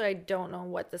wow. Actually, I don't know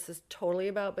what this is totally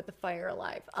about, but the fire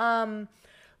alive.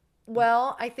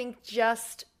 Well, I think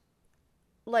just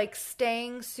like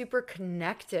staying super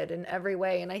connected in every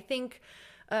way. And I think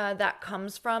that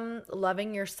comes from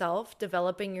loving yourself,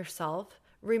 developing yourself,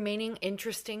 remaining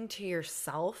interesting to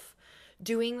yourself,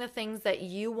 doing the things that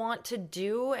you want to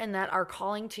do and that are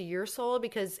calling to your soul,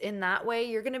 because in that way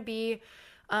you're going to be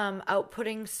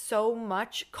outputting so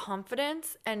much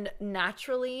confidence, and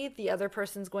naturally the other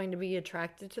person's going to be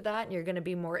attracted to that and you're going to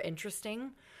be more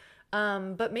interesting.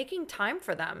 But making time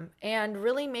for them and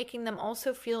really making them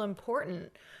also feel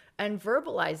important and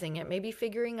verbalizing it, maybe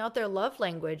figuring out their love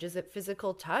language. Is it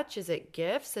physical touch? Is it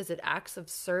gifts? Is it acts of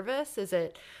service? Is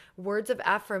it words of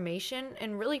affirmation?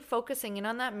 And really focusing in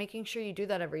on that, making sure you do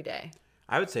that every day.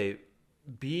 I would say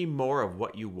be more of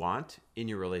what you want in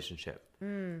your relationship.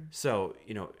 So,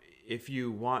 if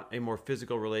you want a more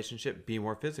physical relationship, be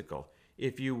more physical.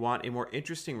 If you want a more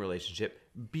interesting relationship,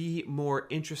 be more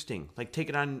interesting. Like, take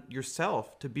it on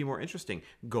yourself to be more interesting.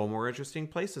 Go more interesting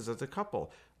places as a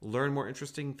couple. Learn more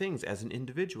interesting things as an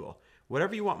individual.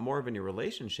 Whatever you want more of in your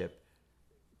relationship,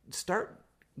 start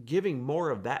giving more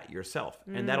of that yourself.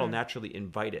 And that'll naturally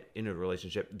invite it into a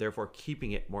relationship, therefore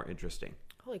keeping it more interesting.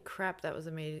 Holy crap, that was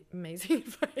amazing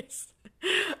advice.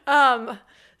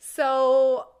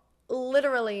 So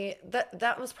literally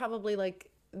that was probably like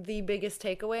the biggest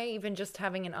takeaway, even just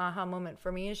having an aha moment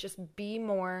for me, is just be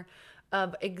more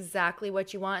of exactly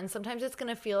what you want. And sometimes it's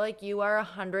going to feel like you are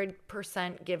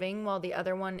 100% giving while the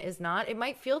other one is not. It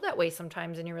might feel that way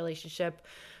sometimes in your relationship.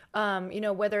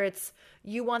 Whether it's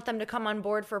you want them to come on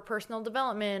board for personal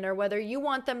development or whether you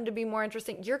want them to be more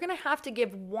interesting, you're going to have to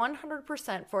give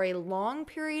 100% for a long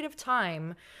period of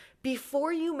time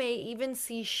before you may even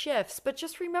see shifts. But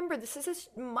just remember, this is as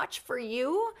much for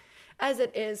you as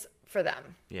it is for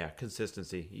them. Yeah,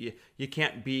 consistency. You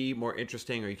can't be more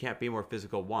interesting or you can't be more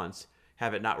physical once,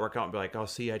 have it not work out and be like, oh,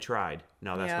 see, I tried.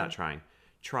 No, that's not trying.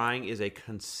 Trying is a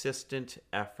consistent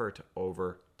effort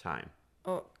over time.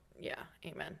 Oh, yeah.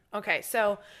 Amen. Okay.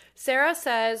 So Sarah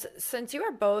says, since you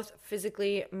are both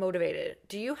physically motivated,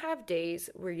 do you have days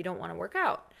where you don't want to work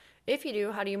out? If you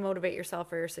do, how do you motivate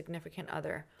yourself or your significant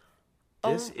other?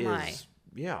 This is,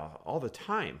 all the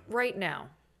time. Right now.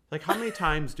 Like, how many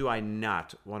times do I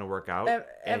not want to work out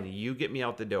and you get me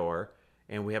out the door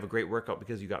and we have a great workout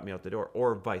because you got me out the door,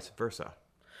 or vice versa?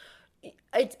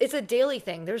 It's a daily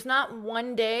thing. There's not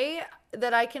one day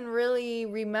that I can really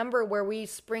remember where we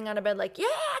spring out of bed like, yeah,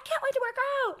 I can't wait to work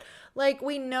out. Like,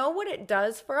 we know what it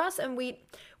does for us, and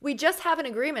we just have an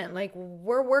agreement. Like,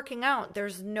 we're working out.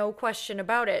 There's no question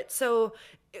about it. So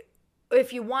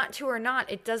if you want to or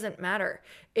not, it doesn't matter.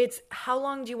 It's how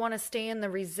long do you want to stay in the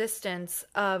resistance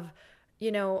of,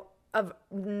 of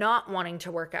not wanting to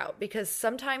work out? Because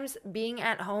sometimes being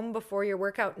at home before your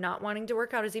workout, not wanting to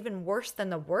work out, is even worse than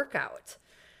the workout.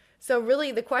 So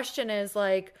really the question is,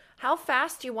 like, how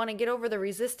fast do you want to get over the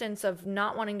resistance of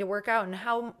not wanting to work out, and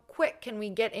how quick can we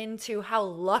get into how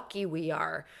lucky we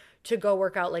are to go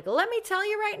work out? Like, let me tell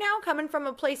you right now, coming from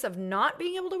a place of not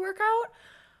being able to work out,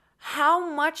 how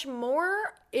much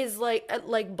more is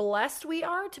like blessed we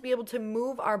are to be able to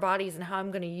move our bodies, and how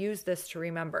I'm going to use this to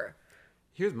remember.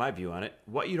 Here's my view on it.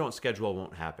 What you don't schedule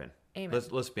won't happen. Amen.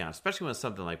 Let's be honest, especially when it's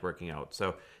something like working out.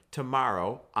 So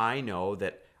tomorrow, I know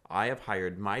that I have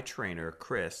hired my trainer,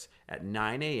 Chris, at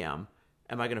 9 a.m.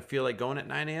 Am I going to feel like going at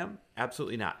 9 a.m.?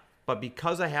 Absolutely not. But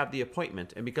because I have the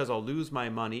appointment, and because I'll lose my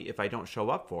money if I don't show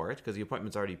up for it, because the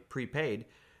appointment's already prepaid,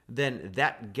 then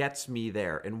that gets me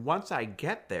there. And once I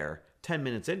get there, 10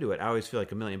 minutes into it, I always feel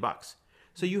like $1 million.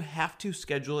 So you have to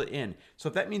schedule it in. So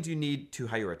if that means you need to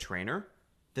hire a trainer,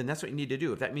 then that's what you need to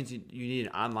do. If that means you need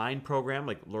an online program,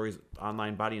 like Lori's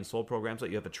online body and soul programs, that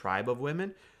you have a tribe of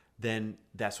women, then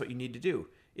that's what you need to do.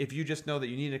 If you just know that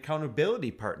you need an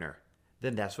accountability partner,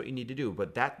 then that's what you need to do.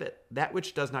 But that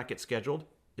which does not get scheduled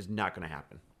is not going to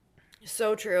happen.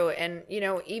 So true. And,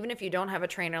 even if you don't have a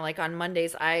trainer, like on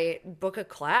Mondays, I book a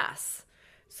class.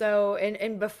 So,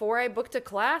 and before I booked a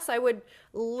class, I would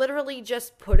literally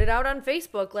just put it out on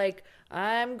Facebook. Like,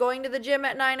 I'm going to the gym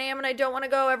at 9 a.m. and I don't want to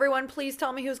go. Everyone, please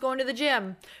tell me who's going to the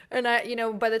gym. And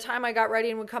by the time I got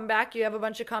ready and would come back, you have a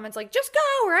bunch of comments like, just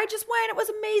go, or I just went. It was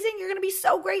amazing. You're going to be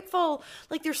so grateful.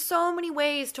 Like, there's so many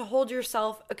ways to hold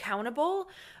yourself accountable.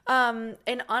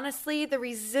 And honestly, the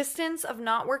resistance of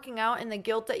not working out and the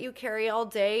guilt that you carry all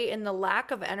day and the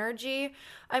lack of energy.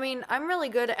 I mean, I'm really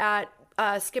good at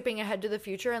skipping ahead to the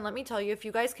future. And let me tell you, if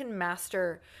you guys can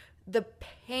master the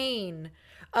pain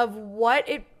of what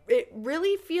it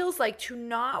really feels like to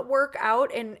not work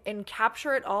out and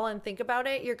capture it all and think about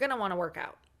it, you're going to want to work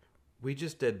out. We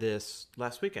just did this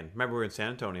last weekend. Remember, we were in San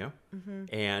Antonio,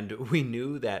 and we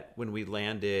knew that when we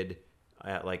landed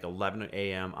at like 11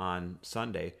 a.m. on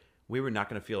Sunday, we were not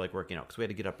going to feel like working out because we had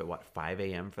to get up at 5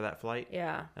 a.m. for that flight?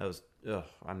 Yeah. That was,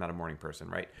 I'm not a morning person,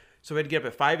 right? So we had to get up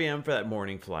at 5 a.m. for that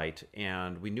morning flight,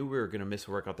 and we knew we were going to miss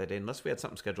a workout that day unless we had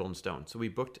something scheduled in stone. So we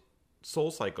booked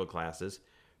SoulCycle classes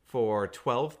for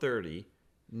 12:30,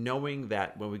 knowing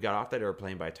that when we got off that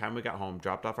airplane, by the time we got home,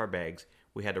 dropped off our bags,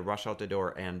 we had to rush out the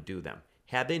door and do them.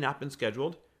 Had they not been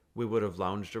scheduled, we would have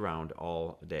lounged around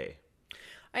all day.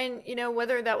 And,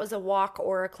 whether that was a walk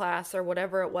or a class or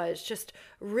whatever it was, just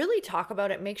really talk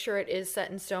about it, make sure it is set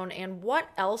in stone. And what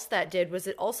else that did was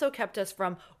it also kept us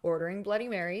from ordering Bloody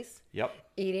Marys. Yep.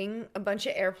 Eating a bunch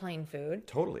of airplane food.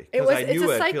 Totally. Because I knew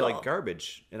I'd feel like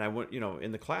garbage. And I went,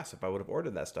 in the class if I would have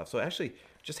ordered that stuff. So actually,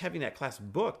 just having that class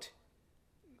booked,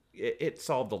 it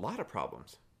solved a lot of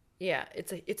problems. Yeah,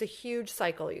 it's a huge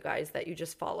cycle, you guys, that you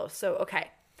just follow. So, okay.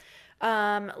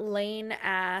 Lane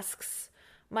asks,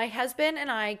 my husband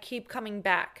and I keep coming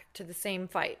back to the same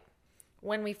fight.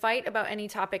 When we fight about any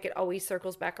topic, it always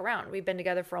circles back around. We've been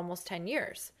together for almost 10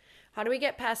 years. How do we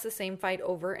get past the same fight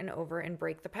over and over and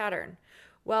break the pattern?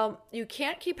 Well, you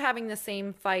can't keep having the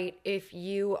same fight if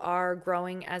you are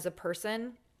growing as a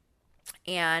person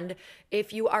and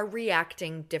if you are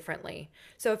reacting differently.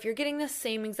 So if you're getting the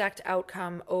same exact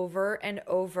outcome over and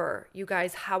over, you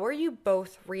guys, how are you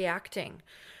both reacting?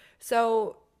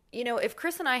 So, if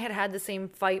Chris and I had the same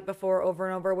fight before over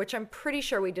and over, which I'm pretty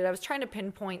sure we did, I was trying to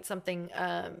pinpoint something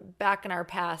back in our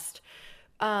past.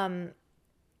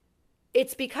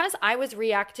 It's because I was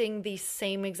reacting the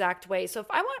same exact way. So if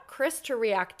I want Chris to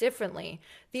react differently,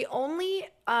 the only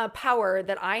power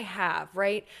that I have,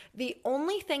 right? The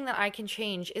only thing that I can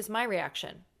change is my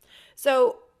reaction.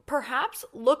 So perhaps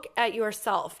look at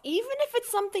yourself, even if it's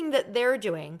something that they're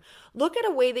doing, look at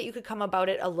a way that you could come about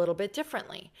it a little bit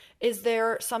differently. Is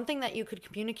there something that you could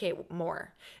communicate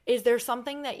more? Is there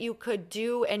something that you could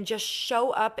do and just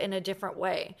show up in a different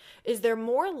way? Is there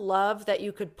more love that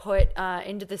you could put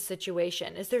into the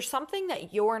situation? Is there something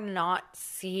that you're not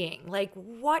seeing? Like,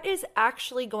 what is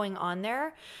actually going on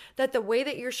there that the way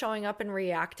that you're showing up and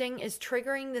reacting is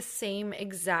triggering the same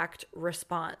exact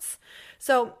response?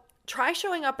 So try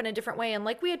showing up in a different way. And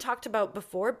like we had talked about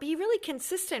before, be really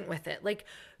consistent with it. Like,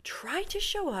 try to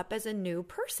show up as a new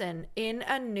person in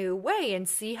a new way and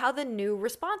see how the new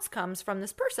response comes from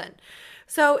this person.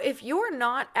 So if you're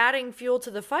not adding fuel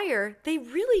to the fire, they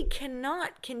really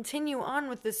cannot continue on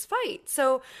with this fight.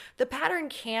 So the pattern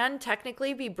can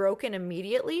technically be broken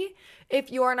immediately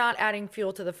if you're not adding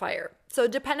fuel to the fire. So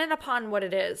dependent upon what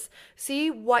it is,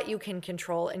 see what you can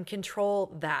control and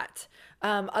control that.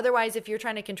 Otherwise, if you're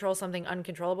trying to control something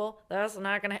uncontrollable, that's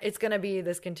not going to, it's going to be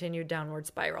this continued downward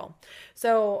spiral.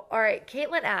 So, all right,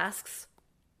 Caitlin asks,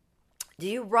 do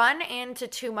you run into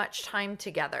too much time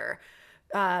together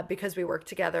because we work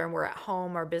together and we're at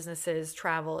home, our businesses,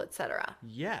 travel, etc.?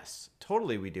 Yes,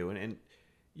 totally we do. And to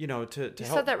you help...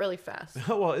 said that really fast.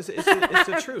 Well, it's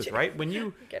the truth, right? When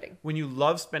you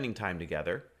love spending time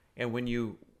together and when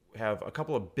you have a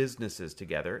couple of businesses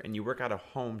together and you work out of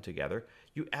home together,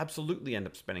 you absolutely end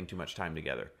up spending too much time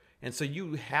together. And so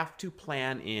you have to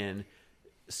plan in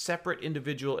separate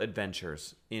individual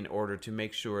adventures in order to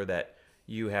make sure that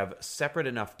you have separate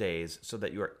enough days so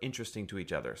that you are interesting to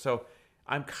each other. So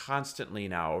I'm constantly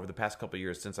now, over the past couple of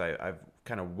years, since I've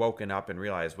kind of woken up and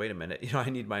realized, wait a minute, I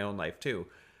need my own life too.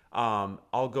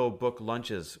 I'll go book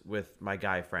lunches with my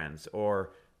guy friends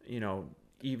or,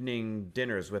 evening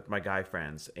dinners with my guy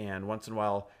friends, and once in a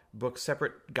while book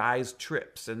separate guys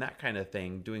trips and that kind of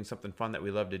thing, doing something fun that we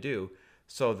love to do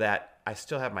so that I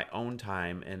still have my own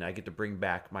time and I get to bring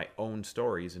back my own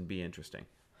stories and be interesting.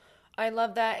 I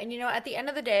love that. And at the end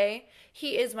of the day,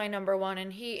 he is my number one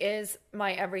and he is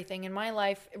my everything in my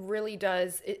life. It really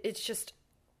does. It's just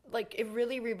like, it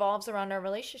really revolves around our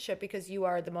relationship because you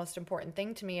are the most important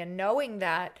thing to me. And knowing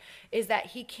that is that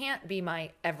he can't be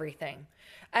my everything.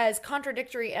 As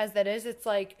contradictory as that is, it's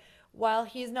like, while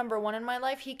he's number one in my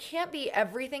life, he can't be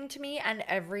everything to me and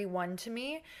everyone to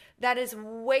me. That is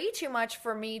way too much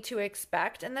for me to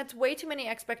expect. And that's way too many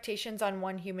expectations on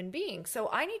one human being. So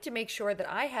I need to make sure that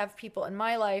I have people in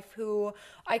my life who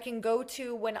I can go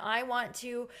to when I want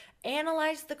to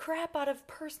analyze the crap out of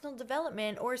personal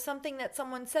development or something that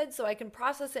someone said so I can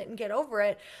process it and get over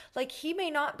it. Like, he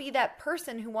may not be that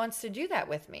person who wants to do that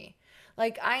with me.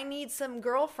 Like, I need some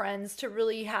girlfriends to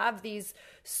really have these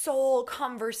soul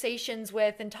conversations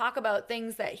with and talk about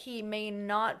things that he may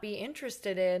not be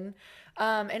interested in,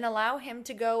 and allow him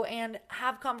to go and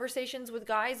have conversations with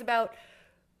guys about,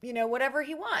 whatever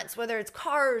he wants, whether it's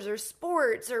cars or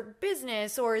sports or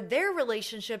business or their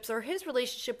relationships or his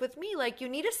relationship with me. Like, you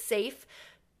need a safe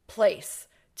place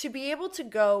to be able to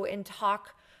go and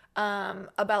talk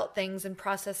about things and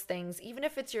process things, even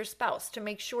if it's your spouse, to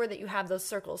make sure that you have those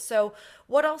circles. So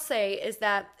what I'll say is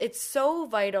that it's so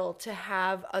vital to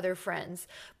have other friends,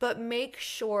 but make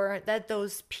sure that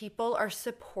those people are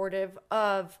supportive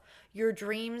of your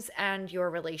dreams and your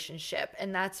relationship.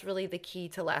 And that's really the key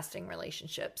to lasting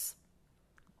relationships.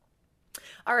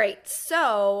 All right,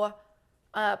 so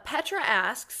Petra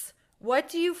asks, what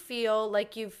do you feel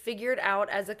like you've figured out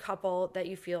as a couple that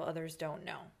you feel others don't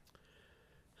know?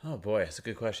 Oh boy, that's a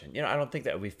good question. I don't think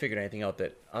that we figured anything out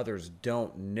that others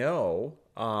don't know.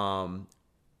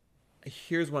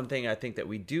 Here's one thing I think that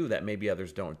we do that maybe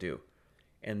others don't do,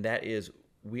 and that is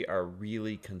we are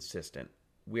really consistent.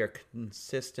 We are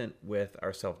consistent with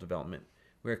our self-development.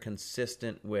 We are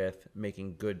consistent with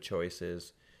making good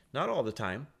choices. Not all the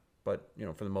time, but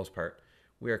for the most part.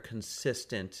 We are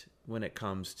consistent when it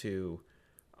comes to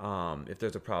if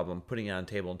there's a problem, putting it on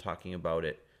the table and talking about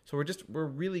it. So we're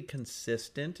really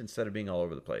consistent instead of being all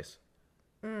over the place.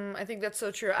 I think that's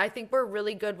so true. I think we're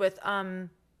really good with,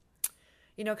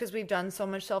 because we've done so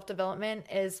much self-development,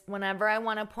 is whenever I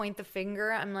want to point the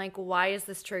finger, I'm like, why is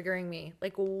this triggering me?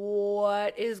 Like,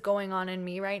 what is going on in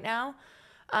me right now?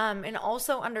 And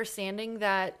also understanding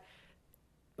that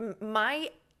my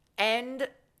end,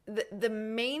 the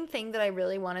main thing that I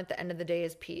really want at the end of the day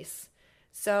is peace.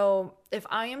 So if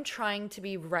I am trying to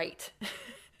be right,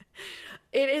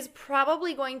 it is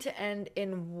probably going to end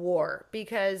in war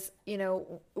because,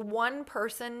 one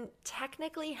person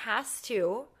technically has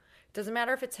to, doesn't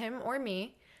matter if it's him or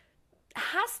me,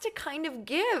 has to kind of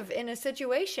give in a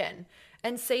situation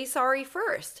and say sorry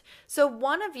first. So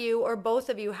one of you or both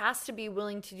of you has to be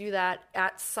willing to do that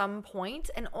at some point.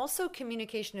 And also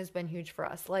communication has been huge for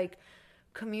us. Like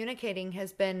communicating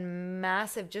has been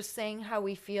massive, just saying how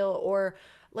we feel or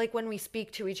like when we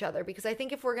speak to each other, because I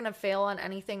think if we're going to fail on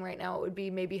anything right now, it would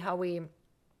be maybe how we,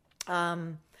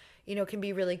 can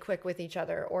be really quick with each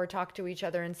other or talk to each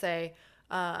other and say,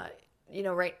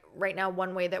 right now,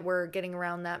 one way that we're getting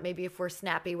around that, maybe if we're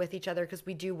snappy with each other, because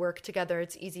we do work together,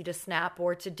 it's easy to snap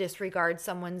or to disregard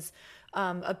someone's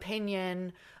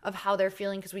opinion of how they're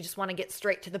feeling because we just want to get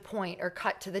straight to the point or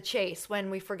cut to the chase. When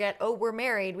we forget, we're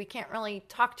married, we can't really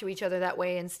talk to each other that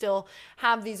way and still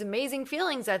have these amazing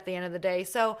feelings at the end of the day.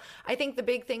 So I think the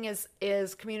big thing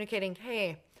is communicating,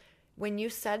 hey, when you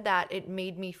said that, it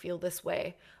made me feel this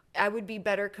way. I would be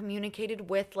better communicated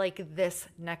with like this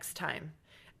next time.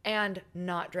 And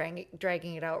not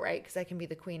dragging it out, right? Because I can be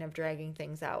the queen of dragging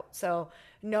things out. So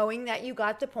knowing that you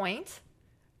got the point,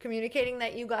 communicating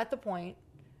that you got the point,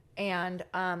 and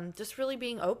just really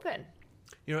being open.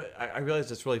 I realized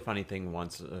this really funny thing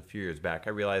once a few years back.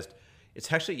 I realized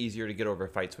it's actually easier to get over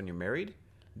fights when you're married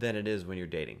than it is when you're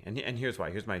dating. And here's why.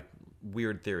 Here's my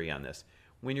weird theory on this.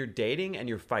 When you're dating and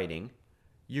you're fighting,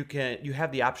 you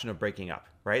have the option of breaking up,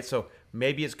 right? So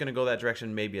maybe it's going to go that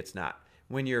direction, maybe it's not.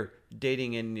 When you're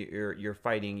dating and you're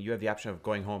fighting, you have the option of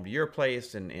going home to your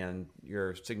place and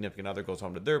your significant other goes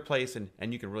home to their place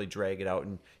and you can really drag it out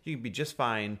and you can be just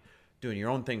fine doing your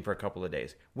own thing for a couple of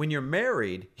days. When you're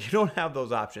married, you don't have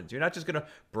those options. You're not just going to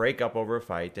break up over a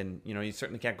fight and you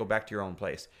certainly can't go back to your own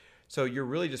place. So you're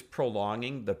really just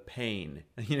prolonging the pain.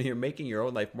 You're making your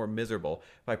own life more miserable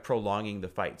by prolonging the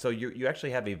fight. So you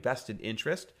actually have a vested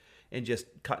interest in just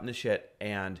cutting the shit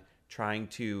and trying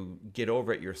to get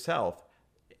over it yourself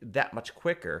that much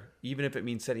quicker, even if it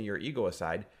means setting your ego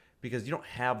aside, because you don't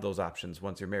have those options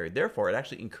once you're married. Therefore, it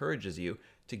actually encourages you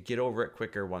to get over it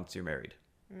quicker once you're married.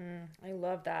 I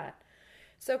love that.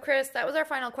 So, Chris, that was our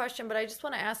final question, but I just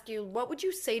want to ask you, what would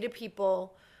you say to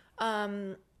people,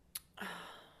 because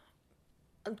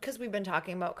we've been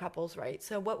talking about couples, right?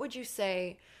 So what would you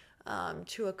say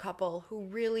to a couple who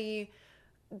really,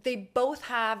 they both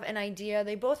have an idea,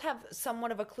 they both have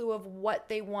somewhat of a clue of what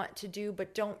they want to do,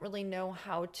 but don't really know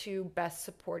how to best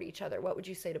support each other? What would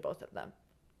you say to both of them?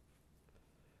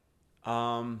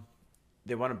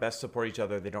 They want to best support each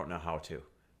other. They don't know how to.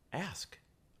 Ask.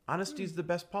 Honesty is the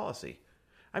best policy.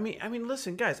 I mean,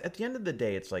 listen, guys, at the end of the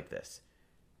day, it's like this.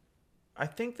 I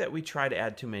think that we try to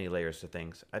add too many layers to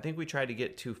things. I think we try to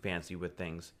get too fancy with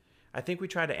things. I think we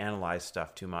try to analyze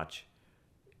stuff too much.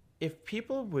 If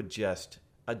people would just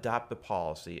adopt the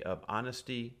policy of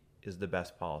honesty is the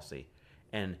best policy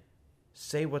and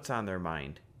say what's on their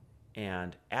mind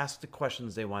and ask the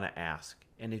questions they want to ask.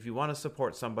 And if you want to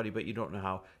support somebody but you don't know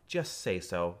how, just say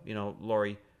so.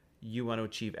 Lori, you want to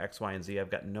achieve X, Y, and Z. I've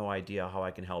got no idea how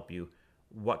I can help you.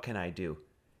 What can I do?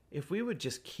 If we would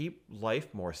just keep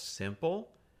life more simple,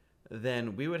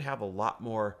 then we would have a lot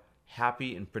more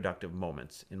happy and productive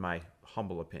moments, in my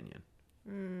humble opinion.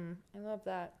 I love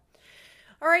that.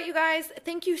 All right, you guys,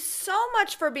 thank you so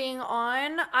much for being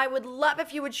on. I would love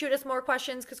if you would shoot us more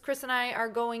questions because Chris and I are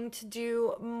going to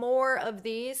do more of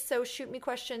these. So shoot me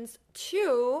questions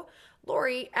to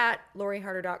Lori at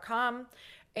loriharder.com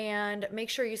and make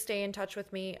sure you stay in touch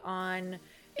with me on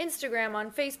Instagram,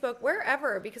 on Facebook,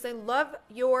 wherever, because I love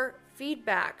your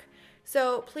feedback.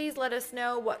 So please let us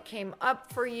know what came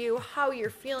up for you, how you're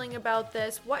feeling about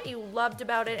this, what you loved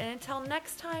about it. And until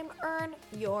next time, earn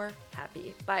your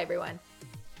happy. Bye, everyone.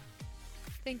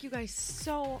 Thank you guys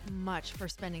so much for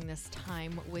spending this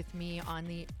time with me on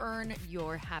the Earn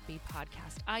Your Happy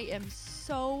podcast. I am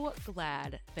so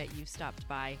glad that you stopped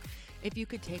by. If you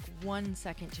could take 1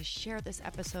 second to share this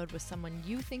episode with someone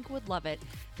you think would love it,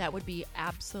 that would be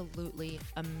absolutely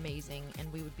amazing,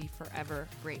 and we would be forever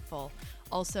grateful.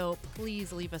 Also,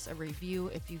 please leave us a review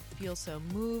if you feel so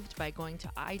moved by going to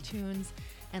iTunes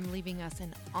and leaving us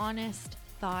an honest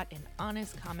thought, an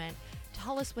honest comment.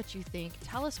 Tell us what you think.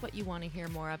 Tell us what you want to hear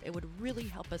more of. It would really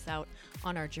help us out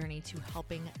on our journey to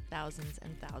helping thousands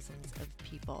and thousands of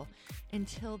people.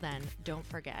 Until then, don't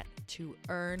forget to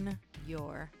earn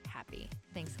your happy.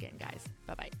 Thanks again, guys.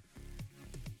 Bye-bye.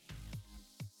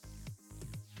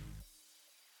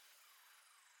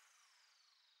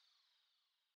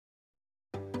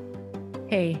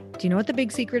 Hey, do you know what the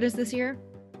big secret is this year?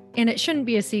 And it shouldn't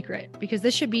be a secret, because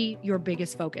this should be your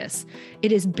biggest focus.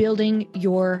 It is building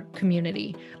your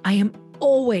community. I am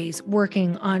always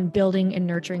working on building and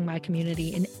nurturing my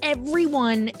community, and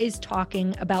everyone is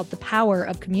talking about the power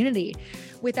of community.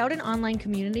 Without an online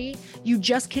community, you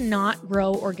just cannot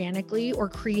grow organically or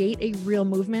create a real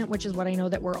movement, which is what I know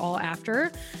that we're all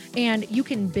after. And you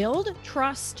can build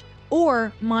trust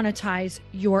or monetize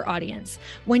your audience.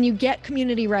 When you get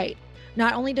community right,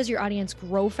 not only does your audience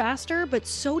grow faster, but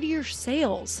so do your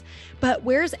sales. But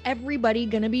where's everybody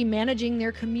going to be managing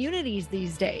their communities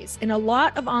these days? And a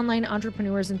lot of online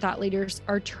entrepreneurs and thought leaders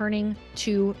are turning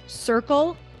to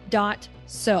Circle.so.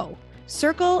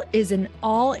 Circle is an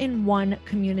all-in-one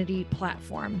community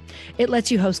platform. It lets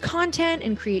you host content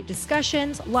and create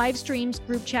discussions, live streams,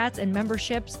 group chats, and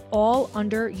memberships all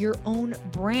under your own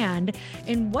brand.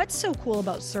 And what's so cool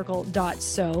about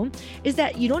Circle.so is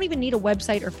that you don't even need a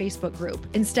website or Facebook group.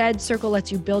 Instead, Circle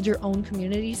lets you build your own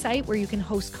community site where you can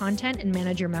host content and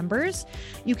manage your members.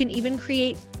 You can even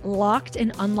create locked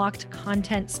and unlocked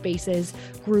content spaces,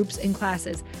 groups, and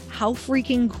classes. How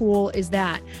freaking cool is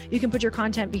that? You can put your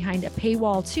content behind a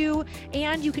paywall too,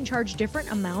 and you can charge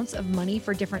different amounts of money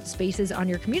for different spaces on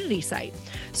your community site.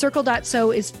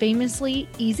 Circle.so is famously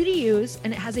easy to use,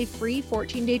 and it has a free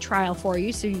 14-day trial for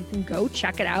you, so you can go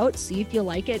check it out, see if you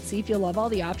like it, see if you love all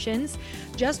the options.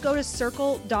 Just go to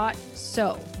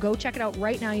Circle.so. Go check it out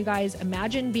right now, you guys.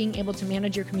 Imagine being able to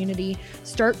manage your community,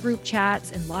 start group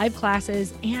chats and live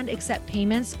classes, and accept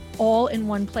payments all in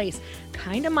one place.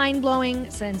 Kind of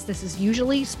mind-blowing, since this is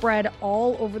usually spread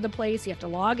all over the place. You have to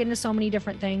log into so many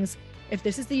different things. If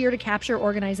this is the year to capture,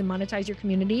 organize, and monetize your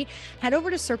community, head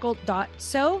over to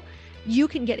Circle.so. You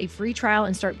can get a free trial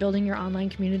and start building your online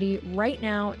community right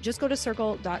now. Just go to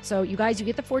Circle.so. You guys, you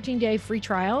get the 14-day free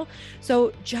trial.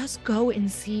 So just go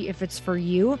and see if it's for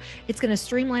you. It's going to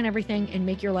streamline everything and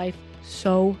make your life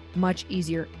so much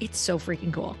easier. It's so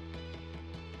freaking cool.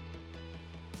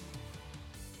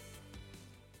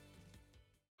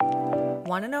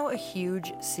 Want to know a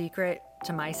huge secret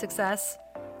to my success?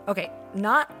 Okay,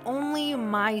 not only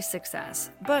my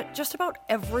success, but just about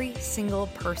every single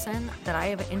person that I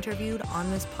have interviewed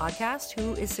on this podcast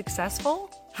who is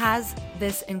successful has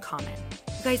this in common.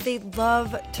 You guys, they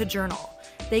love to journal.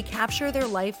 They capture their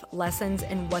life lessons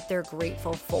and what they're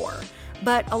grateful for.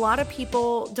 But a lot of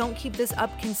people don't keep this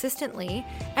up consistently.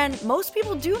 And most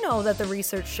people do know that the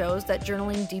research shows that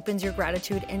journaling deepens your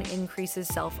gratitude and increases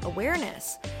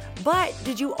self-awareness. But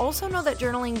did you also know that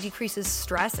journaling decreases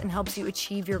stress and helps you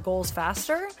achieve your goals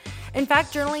faster? In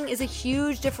fact, journaling is a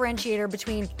huge differentiator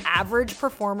between average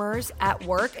performers at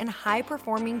work and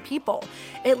high-performing people.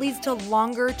 It leads to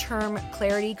longer-term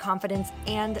clarity, confidence,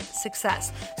 and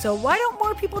success. So why don't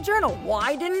more people journal?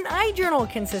 Why didn't I journal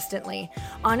consistently?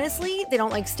 Honestly, they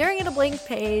don't like staring at a blank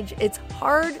page. It's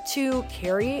hard to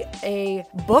carry a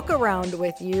book around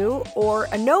with you or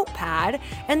a notepad,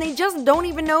 and they just don't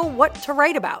even know what to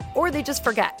write about, or they just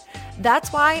forget.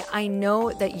 That's why I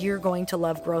know that you're going to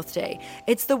love Growth Day.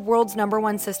 It's the world's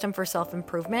 #1 system for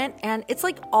self-improvement, and it's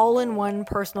like all-in-one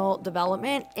personal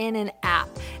development in an app.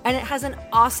 And it has an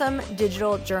awesome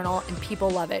digital journal, and people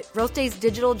love it. Growth Day's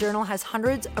digital journal has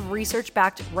hundreds of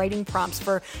research-backed writing prompts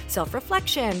for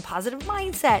self-reflection, positive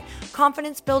mindset,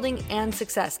 confidence building, and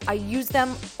success. I use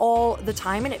them all the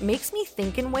time, and it makes me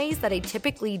think in ways that I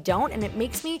typically don't, and it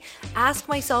makes me ask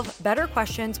myself better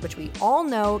questions, which we all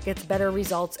know gets better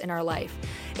results in our life. life.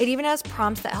 It even has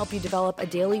prompts that help you develop a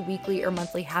daily, weekly, or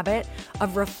monthly habit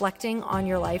of reflecting on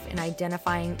your life and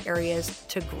identifying areas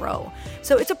to grow.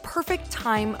 So it's a perfect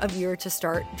time of year to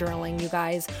start journaling, you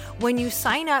guys. When you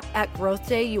sign up at Growth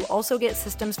Day, you also get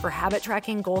systems for habit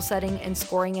tracking, goal setting, and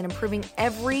scoring, and improving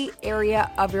every area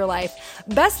of your life.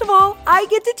 Best of all, I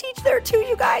get to teach there too,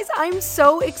 you guys. I'm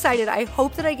so excited. I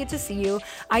hope that I get to see you.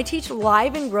 I teach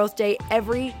live in Growth Day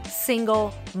every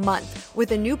single month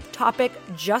with a new topic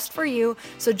just for you.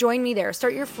 So join me there.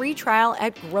 Start your free trial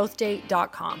at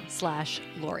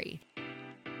growthday.com/Lori.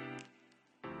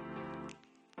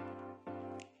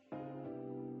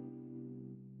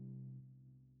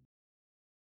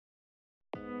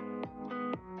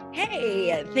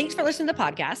 Hey, thanks for listening to the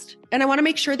podcast. And I want to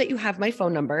make sure that you have my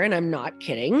phone number, and I'm not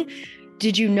kidding.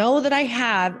 Did you know that I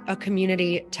have a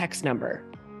community text number?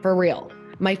 For real.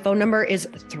 My phone number is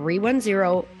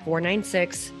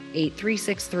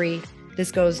 310-496-8363. This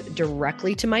goes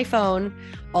directly to my phone.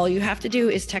 All you have to do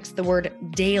is text the word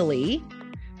daily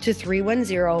to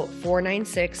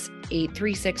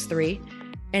 310-496-8363.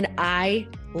 And I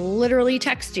literally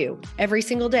text you every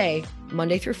single day,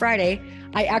 Monday through Friday.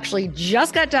 I actually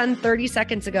just got done 30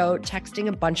 seconds ago texting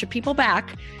a bunch of people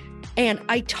back, and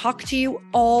I talk to you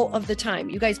all of the time.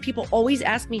 You guys, people always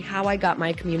ask me how I got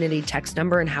my community text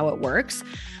number and how it works.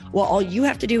 Well, all you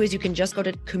have to do is you can just go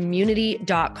to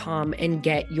community.com and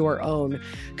get your own.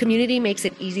 Community makes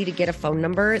it easy to get a phone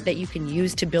number that you can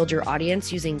use to build your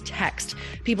audience using text.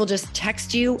 People just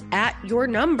text you at your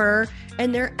number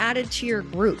and they're added to your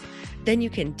group. Then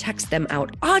you can text them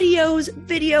out audios,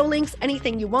 video links,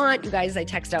 anything you want. You guys, I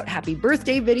text out happy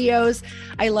birthday videos.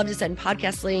 I love to send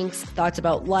podcast links, thoughts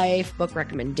about life, book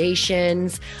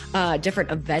recommendations, different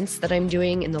events that I'm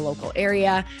doing in the local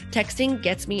area. Texting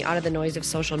gets me out of the noise of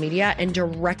social media and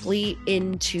directly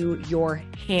into your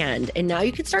hand. And now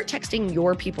you can start texting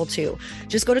your people too.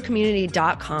 Just go to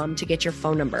community.com to get your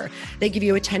phone number. They give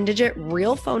you a 10-digit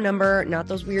real phone number, not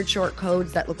those weird short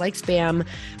codes that look like spam,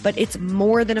 but it's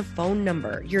more than a phone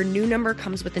number. Your new number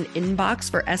comes with an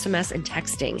inbox for SMS and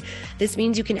texting. This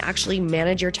means you can actually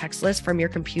manage your text list from your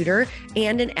computer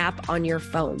and an app on your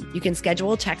phone. You can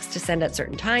schedule text to send at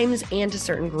certain times and to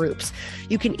certain groups.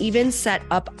 You can even set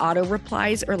up auto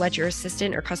replies or let your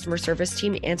assistant or customer service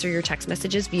team answer your text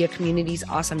messages via Community's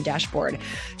awesome dashboard.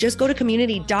 Just go to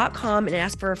community.com and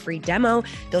ask for a free demo.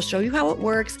 They'll show you how it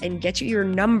works and get you your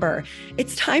number.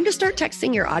 It's time to start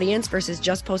texting your audience versus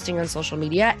just posting on social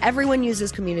media. Everyone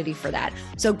uses Community for that.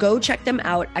 So go check them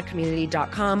out at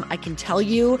community.com. I can tell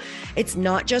you it's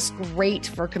not just great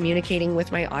for communicating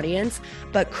with my audience,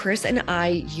 but Chris and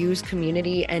I use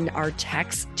Community and our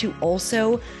texts to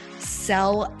also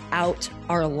sell out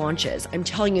our launches. I'm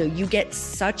telling you, you get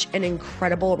such an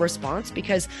incredible response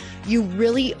because you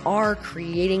really are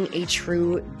creating a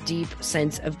true, deep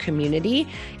sense of community,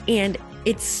 and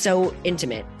it's so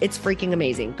intimate. It's freaking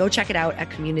amazing. Go check it out at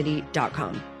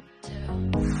community.com.